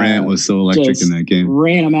 John Morant was so electric in that game.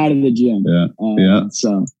 Ran him out of the gym. Yeah.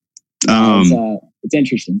 So it's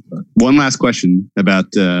interesting. One last question about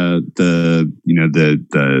hanging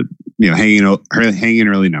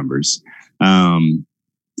early numbers.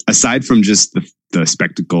 Aside from just the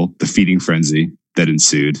spectacle, the feeding frenzy that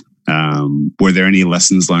ensued, were there any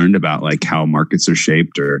lessons learned about like how markets are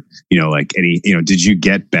shaped, or did you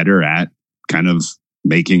get better at kind of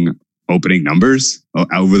making opening numbers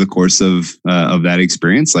over the course of that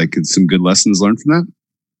experience? Like, some good lessons learned from that?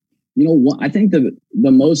 I think the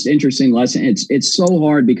most interesting lesson, it's so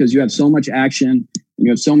hard because you have so much action and you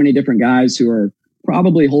have so many different guys who are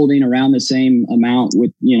probably holding around the same amount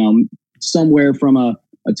with, somewhere from a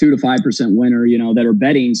 2 to 5% winner, that are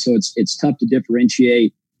betting. So it's tough to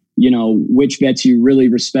differentiate, which bets you really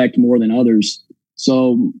respect more than others.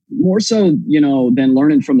 So more so, than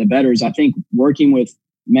learning from the bettors, I think working with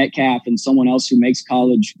Metcalf and someone else who makes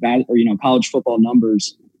college football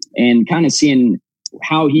numbers and kind of seeing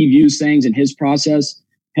how he views things and his process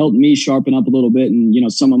helped me sharpen up a little bit and,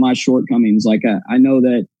 some of my shortcomings. Like I know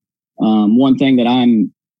that One thing that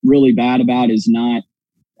I'm really bad about is not,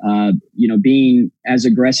 being as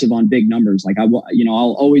aggressive on big numbers. Like I'll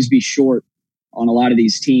always be short on a lot of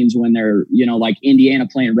these teams when they're, like Indiana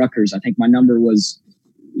playing Rutgers. I think my number was,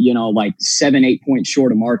 like 7-8 points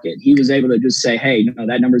short of market. He was able to just say, hey, no,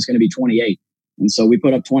 that number is going to be 28. And so we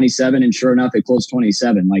put up 27 and sure enough, it closed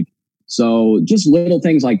 27. So just little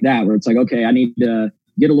things like that, where it's like, okay, I need to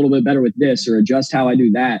get a little bit better with this or adjust how I do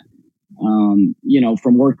that.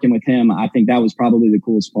 From working with him, I think that was probably the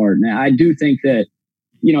coolest part. Now I do think that,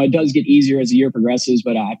 it does get easier as the year progresses,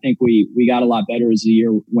 but I think we got a lot better as the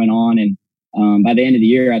year went on. And by the end of the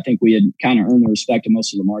year, I think we had kind of earned the respect of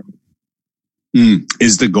most of the market.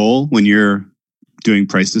 Is the goal when you're doing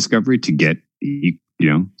price discovery to get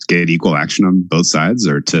equal action on both sides,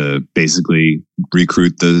 or to basically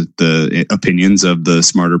recruit the opinions of the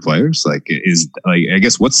smarter players? I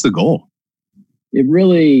guess what's the goal? It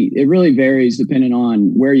really varies depending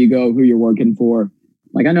on where you go, who you're working for.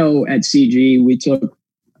 Like I know at CG,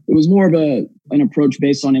 it was more of an approach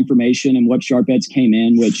based on information and what sharp bets came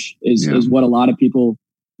in, which is what a lot of people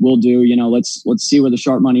will do. Let's see where the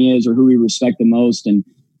sharp money is or who we respect the most and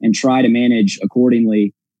try to manage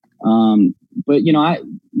accordingly. But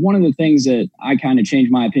one of the things that I kind of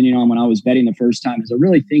changed my opinion on when I was betting the first time is I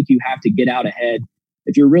really think you have to get out ahead.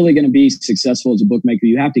 If you're really going to be successful as a bookmaker,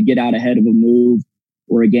 you have to get out ahead of a move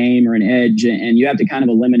or a game or an edge, and you have to kind of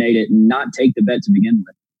eliminate it and not take the bet to begin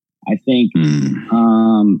with. I think,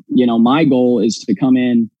 my goal is to come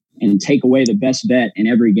in and take away the best bet in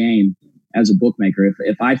every game as a bookmaker.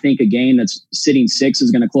 If I think a game that's sitting 6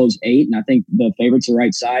 is going to close 8, and I think the favorite's the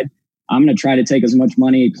right side, I'm going to try to take as much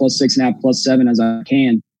money +6.5, +7 as I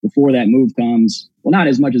can before that move comes. Well, not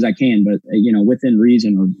as much as I can, but within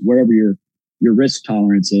reason or wherever your risk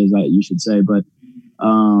tolerance is, you should say. But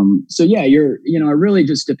it really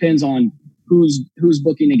just depends on who's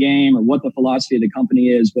booking the game or what the philosophy of the company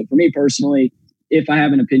is. But for me personally, if I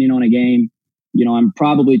have an opinion on a game, I'm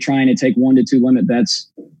probably trying to take 1 to 2 limit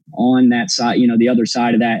bets on that side, the other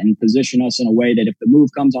side of that, and position us in a way that if the move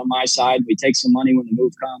comes on my side, we take some money when the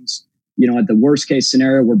move comes. At the worst case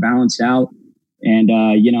scenario, we're balanced out. And,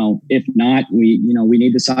 if not, we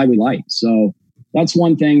need the side we like. So that's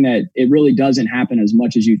one thing that it really doesn't happen as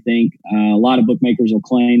much as you think. A lot of bookmakers will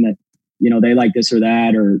claim that, they like this or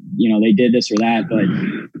that, or, they did this or that. But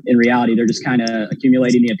in reality, they're just kind of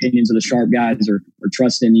accumulating the opinions of the sharp guys or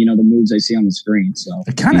trusting, the moves they see on the screen. So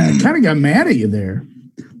I kind of got mad at you there.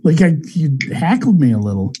 You hackled me a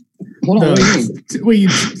little. Hold on.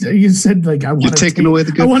 You said I want to take away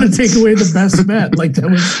the best bet. That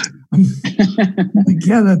was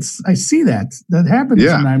I see that happens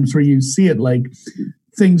sometimes where you see it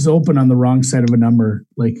things open on the wrong side of a number,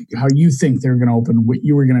 how you think they're going to open, what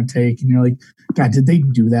you were going to take, and you're like, God, did they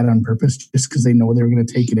do that on purpose just because they know they were going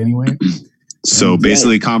to take it anyway? So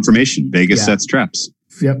basically, confirmation. Vegas sets traps.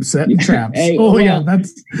 Yep, setting traps. Hey,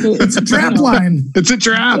 it's a trap line. It's a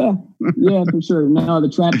trap. Yeah, for sure. No, the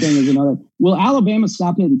trap thing is another. Will Alabama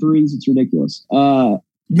stop hitting threes? It's ridiculous. Your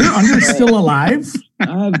under's still alive?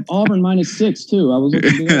 I have Auburn -6 too. I was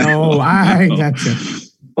looking at I gotcha.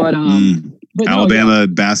 But Alabama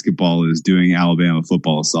basketball is doing Alabama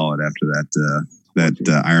football solid after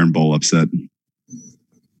that Iron Bowl upset.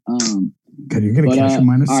 God, you're gonna catch a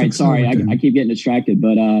 -6. All right, sorry, I keep getting distracted,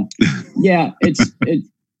 but it's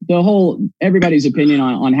the whole everybody's opinion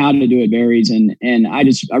on how to do it varies, and I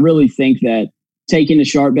really think that taking the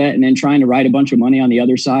sharp bet and then trying to write a bunch of money on the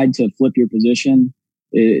other side to flip your position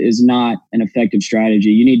is not an effective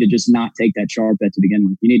strategy. You need to just not take that sharp bet to begin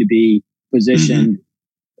with. You need to be positioned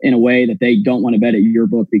in a way that they don't want to bet at your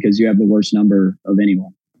book because you have the worst number of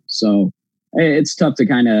anyone. So it's tough to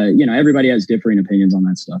kind of, everybody has differing opinions on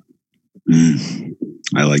that stuff.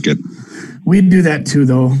 I like it. We do that too,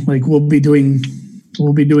 though. We'll be doing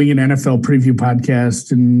an NFL preview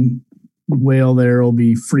podcast, and Whale there will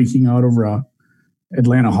be freaking out over a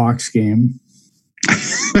Atlanta Hawks game.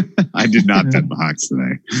 I did not bet the Hawks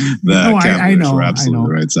today. I know. Were absolutely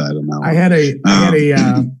the right side on that one.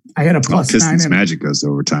 I had a plus Pistons 9. Magic goes to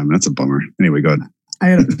overtime. That's a bummer. Anyway, go ahead. I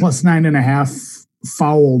had a plus 9.5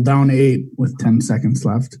 foul down 8 with 10 seconds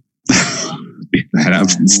left. That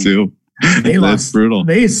happens too. That's brutal.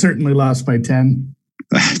 They certainly lost by 10.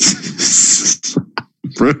 That's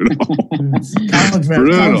brutal.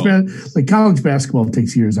 College basketball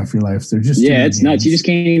takes years off your life. They're just it's nuts. You just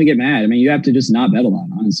can't even get mad. I mean, you have to just not bet a lot,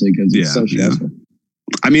 honestly, because it's so stressful.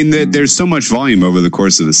 I mean, there's so much volume over the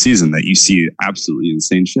course of the season that you see absolutely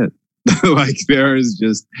insane shit. There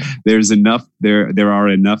are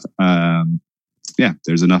enough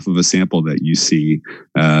there's enough of a sample that you see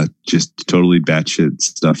just totally batshit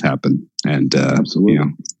stuff happen. And, absolutely.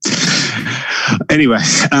 Anyway,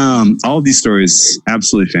 all of these stories,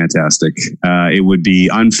 absolutely fantastic. It would be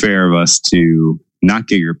unfair of us to not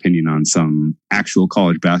get your opinion on some actual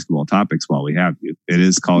college basketball topics while we have you. It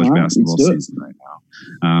is college basketball season right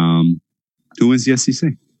now. Who wins the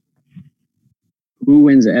SEC? Who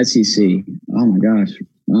wins the SEC? Oh my gosh.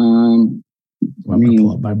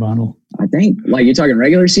 Pull up my bottle. I think, like, you're talking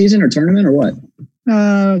regular season or tournament or what?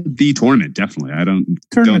 The tournament, definitely. I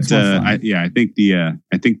think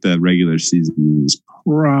the regular season is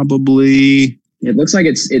probably. It looks like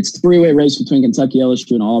it's three-way race between Kentucky,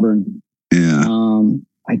 LSU, and Auburn. Yeah.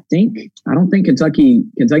 I don't think Kentucky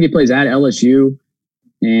plays at LSU,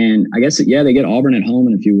 and I guess they get Auburn at home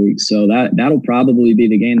in a few weeks, so that'll probably be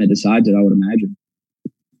the game that decides it, I would imagine.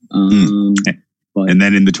 But, and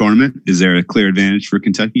then in the tournament, is there a clear advantage for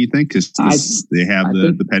Kentucky, you think? Because they have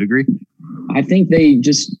the pedigree? I think they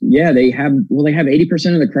have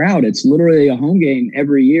 80% of the crowd. It's literally a home game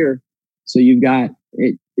every year. So you've got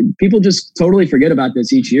it. People just totally forget about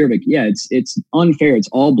this each year. But yeah, it's unfair. It's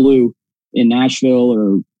all blue in Nashville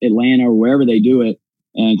or Atlanta or wherever they do it.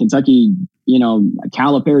 And Kentucky,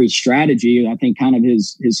 Calipari's strategy, I think kind of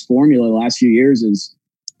his formula the last few years is,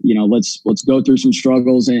 let's go through some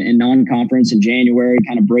struggles in non-conference in January,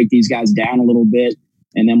 kind of break these guys down a little bit,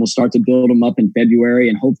 and then we'll start to build them up in February.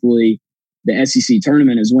 And hopefully the SEC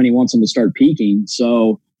tournament is when he wants them to start peaking.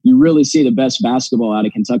 So you really see the best basketball out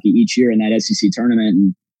of Kentucky each year in that SEC tournament.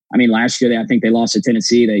 And I mean, last year, I think they lost to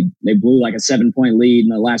Tennessee. They blew like a 7-point lead in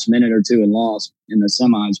the last minute or two and lost in the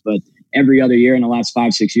semis. But every other year in the last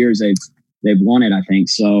 5-6 years, they've won it, I think.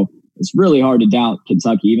 So it's really hard to doubt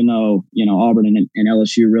Kentucky, even though, Auburn and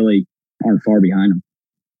LSU really aren't far behind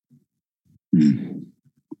them.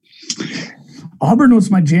 Auburn was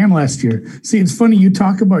my jam last year. See, it's funny. You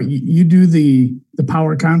talk about, you do the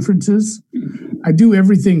power conferences. I do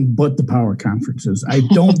everything but the power conferences. I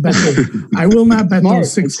don't bet I will not bet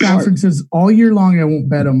those 6 conferences all year long. I won't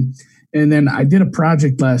bet them. And then I did a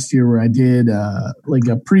project last year where I did like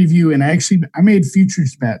a preview, and I made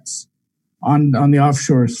futures bets on the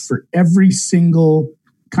offshores for every single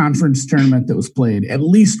conference tournament that was played, at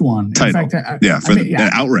least one. Title. In fact,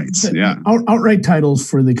 outrights. Outright titles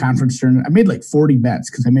for the conference tournament. I made like 40 bets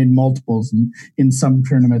because I made multiples in some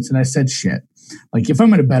tournaments, and I said, shit, like if I'm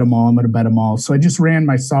going to bet them all, I'm going to bet them all. So I just ran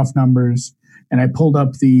my soft numbers, and I pulled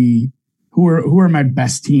up who are my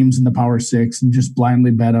best teams in the Power Six and just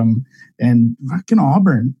blindly bet them. And fucking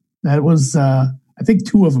Auburn, that was I think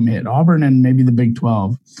 2 of them hit, Auburn and maybe the Big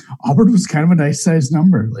 12. Auburn was kind of a nice sized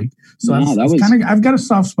number. I've got a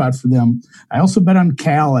soft spot for them. I also bet on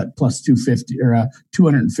Cal at plus 250 or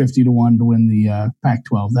 250 to 1 to win the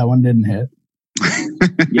Pac-12. That one didn't hit.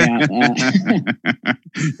 Yeah.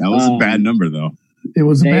 That was a bad number though. It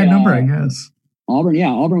was a bad number, I guess. Auburn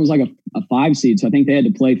was like a 5 seed. So I think they had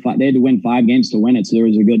to win 5 games to win it. So there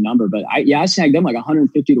was a good number, but I snagged them like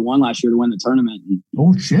 150 to 1 last year to win the tournament. And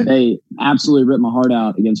oh shit. They absolutely ripped my heart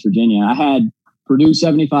out against Virginia. I had Purdue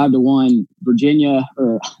 75 to 1,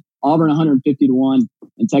 Auburn 150 to 1,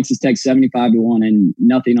 and Texas Tech 75 to 1, and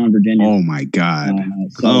nothing on Virginia. Oh my God.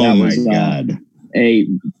 God.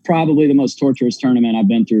 Probably the most torturous tournament I've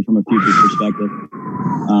been through from a futures perspective.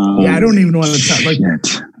 I don't even want to talk. Like,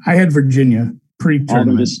 I had Virginia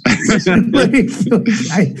pre-tournament.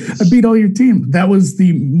 I beat all your team. That was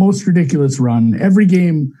the most ridiculous run. Every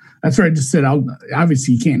game. That's where I just said,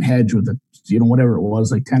 obviously you can't hedge with it. Whatever it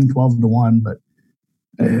was, like 10, 12 to 1, but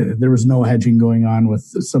there was no hedging going on with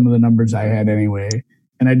some of the numbers I had anyway.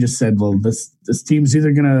 And I just said, well, this team's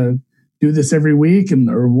either going to do this every week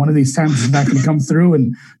or one of these times is not going to come through.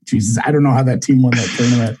 And Jesus, I don't know how that team won that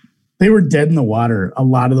tournament. They were dead in the water a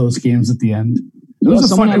lot of those games at the end. It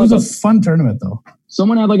was a fun tournament though.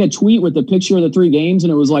 Someone had like a tweet with the picture of the 3 games,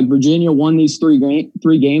 and it was like Virginia won these 3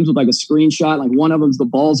 games with like a screenshot. Like one of them's the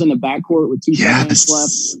ball's in the backcourt with 2 seconds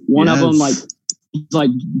left. One of them like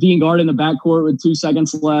being guarded in the backcourt with 2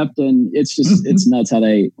 seconds left, and it's just it's nuts how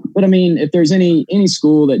they. But I mean, if there's any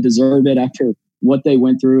school that deserved it after what they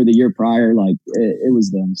went through the year prior, like it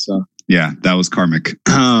was them. So yeah, that was karmic.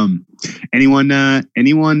 Anyone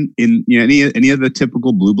in any of the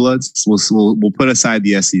typical blue bloods? We'll put aside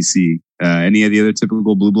the SEC. Any of the other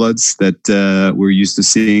typical blue bloods that we're used to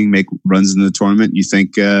seeing make runs in the tournament, you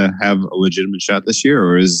think have a legitimate shot this year,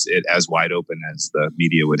 or is it as wide open as the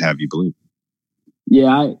media would have you believe?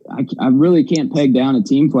 Yeah, I really can't peg down a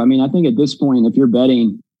team for. I mean, I think at this point, if you're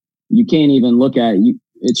betting, you can't even look at you.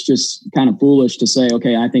 It's just kind of foolish to say,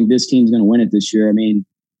 okay, I think this team's going to win it this year. I mean,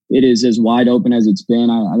 it is as wide open as it's been.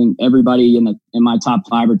 I think everybody in my top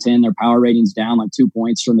 5 or 10, their power rating's down like 2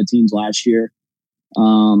 points from the teams last year.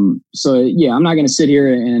 So yeah, I'm not going to sit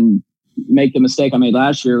here and make the mistake I made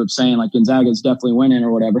last year of saying like Gonzaga is definitely winning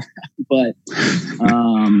or whatever. But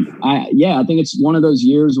I think it's one of those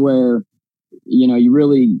years where, you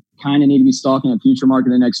really kind of need to be stalking a future market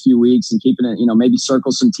in the next few weeks and keeping it, maybe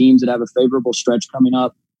circle some teams that have a favorable stretch coming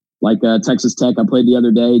up, like Texas Tech. I played the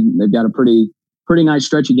other day. They've got a pretty nice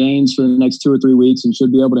stretch of games for the next 2 or 3 weeks and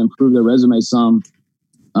should be able to improve their resume some.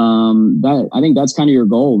 I think that's kind of your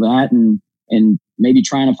goal, that and maybe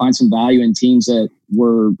trying to find some value in teams that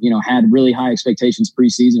were, had really high expectations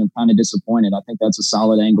preseason and kind of disappointed. I think that's a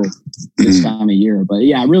solid angle this time of year. But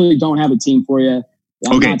yeah, I really don't have a team for you.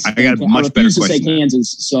 I got a much better question.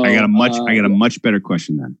 Kansas, so I got a much better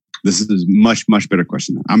question then. This is a much better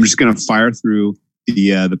question then. I'm just going to fire through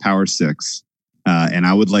the Power Six. And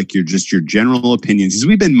I would like your general opinions, because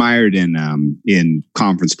we've been mired in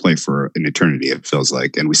conference play for an eternity, it feels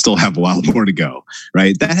like, and we still have a while more to go,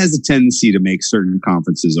 right? That has a tendency to make certain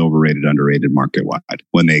conferences overrated, underrated, market wide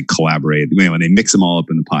when they collaborate, when they mix them all up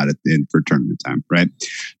in the pot for tournament time, right?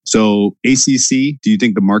 So ACC, do you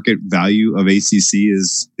think the market value of ACC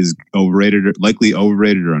is overrated, or likely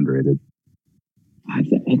overrated or underrated? I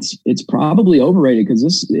think it's probably overrated because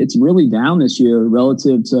it's really down this year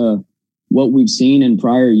relative to what we've seen in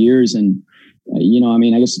prior years. And, I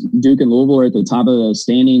guess Duke and Louisville are at the top of the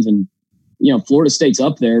standings, and, Florida State's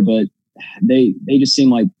up there, but they just seem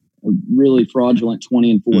like a really fraudulent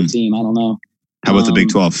 20-4 team. I don't know. How about the Big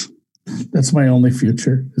 12? That's my only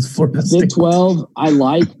future is Florida State. Big 12 I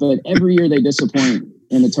like, but every year they disappoint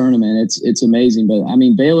in the tournament. It's amazing. But I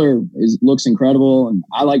mean, Baylor looks incredible. And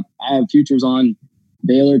I have futures on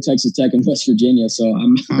Baylor, Texas Tech, and West Virginia. So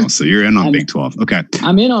so you're in on Big 12. Okay.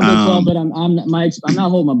 I'm in on Big 12, but I'm not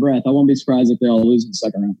holding my breath. I won't be surprised if they all lose in the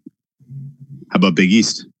second round. How about Big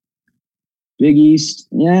East? Big East,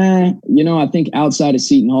 yeah. I think outside of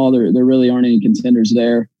Seton Hall, there really aren't any contenders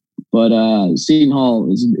there. But Seton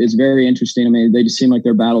Hall is very interesting. I mean, they just seem like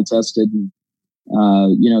they're battle tested. And,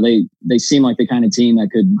 they seem like the kind of team that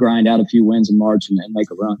could grind out a few wins in March and make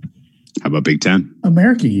a run. How about Big 10?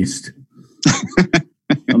 America East.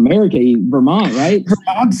 America, Vermont, right?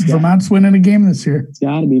 Vermont's winning a game this year. It's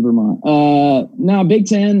got to be Vermont. No, Big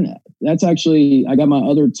 10, that's actually, I got my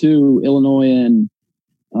other two, Illinois and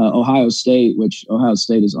Ohio State, which Ohio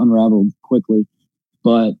State has unraveled quickly.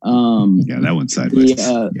 But that one's sideways.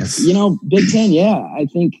 Yes. Big 10, I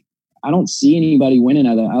think I don't see anybody winning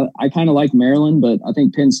out of that. I kind of like Maryland, but I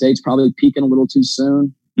think Penn State's probably peaking a little too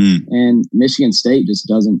soon. And Michigan State just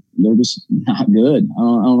doesn't. They're just not good. I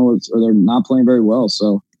don't know, or they're not playing very well.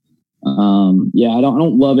 So, I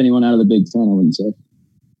don't love anyone out of the Big 10. I wouldn't say.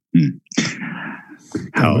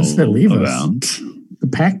 How does that leave us? The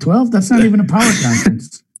Pac-12? That's not even a power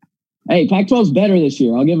conference. Hey, Pac-12 is better this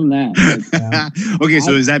year. I'll give them that. But, okay,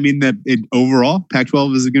 so does that mean that overall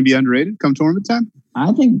Pac-12 is going to be underrated come tournament time?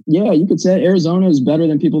 I think, you could say Arizona is better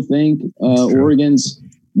than people think. Oregon's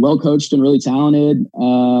well coached and really talented.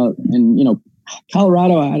 And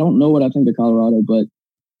Colorado, I don't know what I think of Colorado, but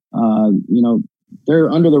they're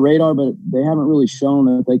under the radar, but they haven't really shown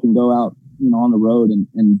that they can go out, on the road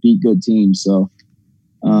and beat good teams. So,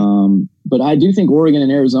 but I do think Oregon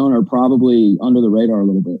and Arizona are probably under the radar a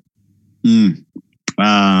little bit.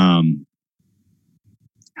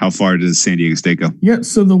 How far does San Diego State go? Yeah,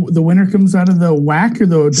 so the winner comes out of the WAC or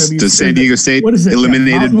the WC. Does San Diego State what is it,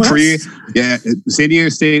 eliminated pre? Yeah, San Diego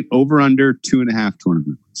State over under 2.5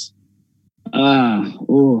 tournaments.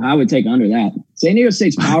 I would take under that. San Diego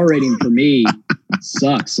State's power rating for me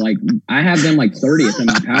sucks. Like I have them like 30th in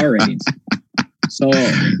my power ratings. So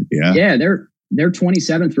they're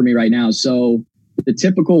 27th for me right now. So the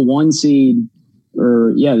typical one seed in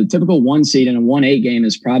a 1-8 game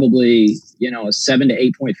is probably, a 7 to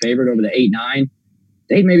 8 point favorite over the 8-9.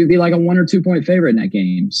 They'd maybe be like a 1 or 2 point favorite in that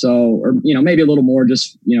game. So, or, maybe a little more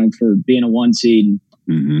just, for being a 1 seed.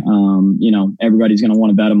 Mm-hmm. Everybody's going to want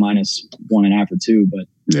to bet a -1.5 or 2, but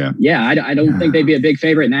I don't think they'd be a big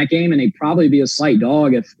favorite in that game. And they'd probably be a slight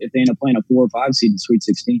dog if they end up playing a 4 or 5 seed in Sweet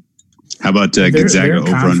 16. How about Gonzaga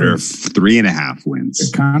over under 3.5 wins?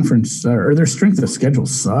 Their conference or their strength of schedule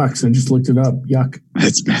sucks. I just looked it up. Yuck.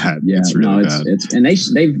 It's bad. Yeah, it's really bad. And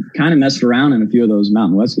they've kind of messed around in a few of those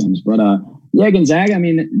Mountain West games. But Gonzaga, I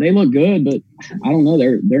mean, they look good, but I don't know.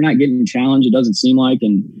 They're not getting challenged. It doesn't seem like,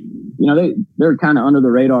 and they're kind of under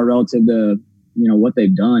the radar relative to what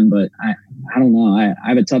they've done. But I don't know. I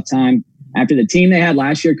have a tough time after the team they had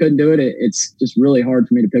last year couldn't do it. It's just really hard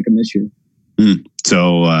for me to pick them this year.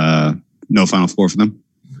 So no Final Four for them?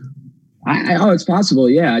 It's possible.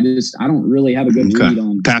 Yeah, I don't really have a good read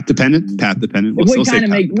on path dependent.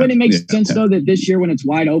 Wouldn't it make sense though that this year when it's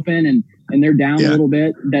wide open and they're down a little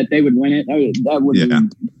bit that they would win it? That would be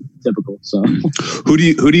typical. So who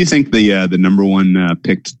do you think the number one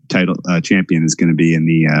picked title champion is going to be in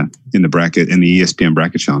the bracket in the ESPN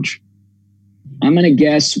bracket challenge? I'm going to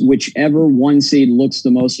guess whichever one seed looks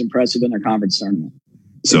the most impressive in their conference tournament.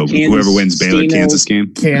 So whoever wins Baylor Kansas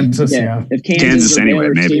game, Kansas, If Kansas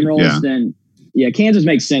anyway, Baylor maybe steamrolls, then Kansas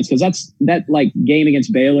makes sense because that like game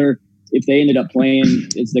against Baylor. If they ended up playing,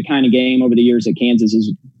 it's the kind of game over the years that Kansas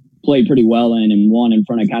has played pretty well in and won in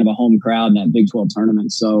front of kind of a home crowd in that Big 12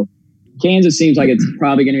 tournament. So Kansas seems like it's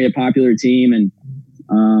probably going to be a popular team, and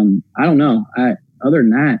I don't know. Other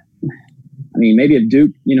than that, I mean, maybe if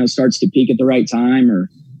Duke starts to peak at the right time,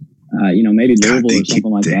 or maybe Louisville or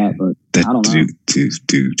something like that, but. I don't know. Dude.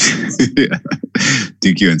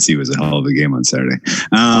 Duke UNC was a hell of a game on Saturday.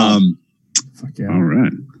 Fuck yeah. All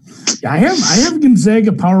right. Yeah, I have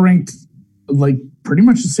Gonzaga power ranked like pretty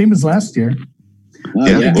much the same as last year.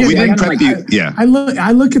 But we didn't prep you. Yeah. I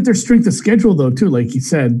look at their strength of schedule though too. Like you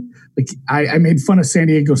said, like I made fun of San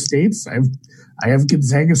Diego State's. I have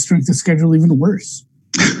Gonzaga's strength of schedule even worse.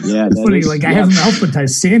 Yeah, it's funny. I have them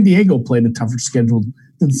alphabetized. San Diego played a tougher schedule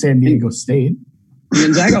than San Diego State.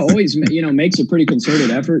 Gonzaga always, makes a pretty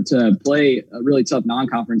concerted effort to play a really tough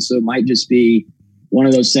non-conference. So it might just be one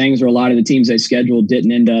of those things where a lot of the teams they scheduled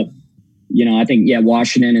didn't end up, I think,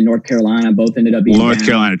 Washington and North Carolina both ended up being North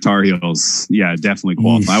Carolina Tar Heels. Yeah, definitely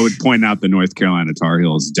qualify. I would point out the North Carolina Tar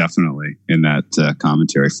Heels definitely in that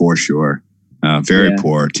commentary for sure. Very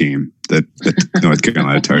poor team, the North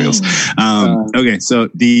Carolina Tar Heels. Okay, so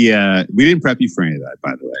we didn't prep you for any of that,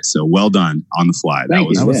 by the way. So well done on the fly. That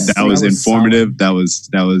was informative. Solid.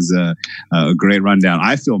 That was a great rundown.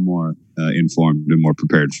 I feel more informed and more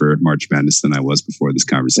prepared for March Madness than I was before this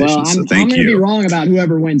conversation. Well, so thank you. I'm going to be wrong about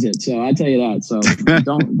whoever wins it. So I tell you that. So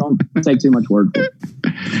don't take too much word for it.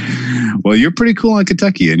 Well, you're pretty cool on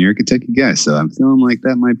Kentucky, and you're a Kentucky guy. So I'm feeling like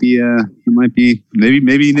that might be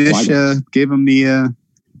maybe Nish gave him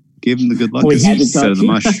the good luck instead of the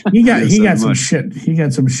mush. He got some shit. He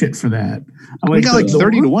got some shit for that. He got like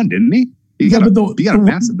 30-1, didn't he? He got a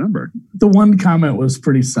massive number. The one comment was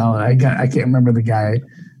pretty solid. I can't remember the guy.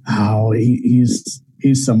 Oh, he's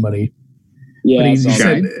somebody. Yeah, he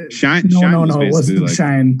said, Shine. No, it wasn't like,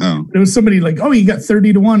 Shine. Oh. It was somebody like, you got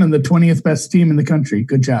 30-1 and the 20th best team in the country.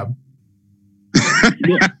 Good job.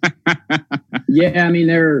 Yeah, I mean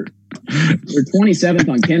they're 27th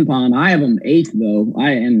on KenPom. I have them 8th though.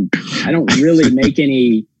 I don't really make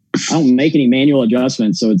any manual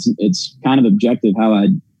adjustments, so it's kind of objective how I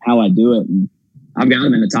do it. And I've got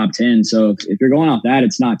them in the top 10. So if you're going off that,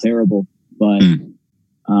 it's not terrible. But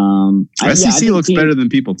SEC looks better than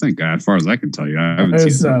people think, as far as I can tell you. I haven't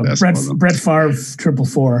seen Brett Favre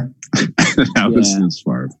 444. That was his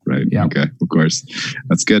Favre, right? Yeah. Okay, of course.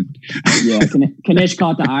 That's good. Yeah, Kanish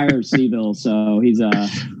caught the ire of Seville, so he's getting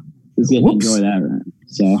to enjoy that, right?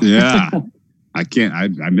 So yeah,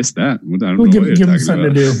 I missed that. We'll give him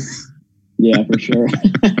something to do. Yeah, for sure.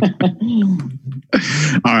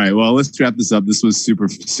 All right. Well, let's wrap this up. This was super,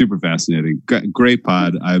 super fascinating. Great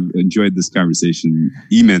pod. I've enjoyed this conversation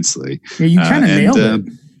immensely. Yeah, you kind of nailed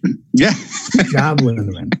it. Yeah. Good job,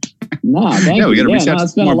 Lindemann. No, thank you. We got to reach out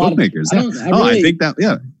to more bookmakers. I think that.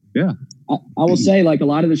 Yeah. I will say, like a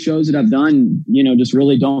lot of the shows that I've done, just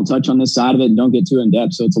really don't touch on this side of it and don't get too in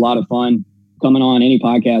depth. So it's a lot of fun coming on any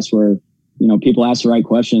podcast where people ask the right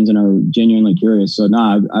questions and are genuinely curious. So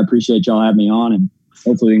I appreciate y'all having me on, and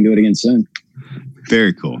hopefully we can do it again soon.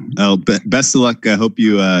 Very cool. Best of luck. I hope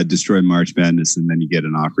you destroy March Madness and then you get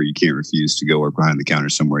an offer you can't refuse to go work behind the counter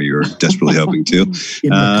somewhere you're desperately hoping to.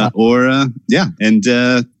 And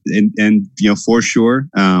for sure,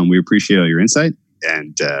 we appreciate all your insight.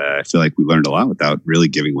 And I feel like we learned a lot without really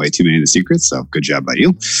giving away too many of the secrets. So good job by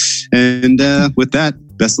you. And with that,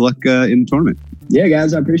 best of luck in the tournament. Yeah,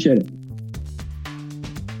 guys, I appreciate it.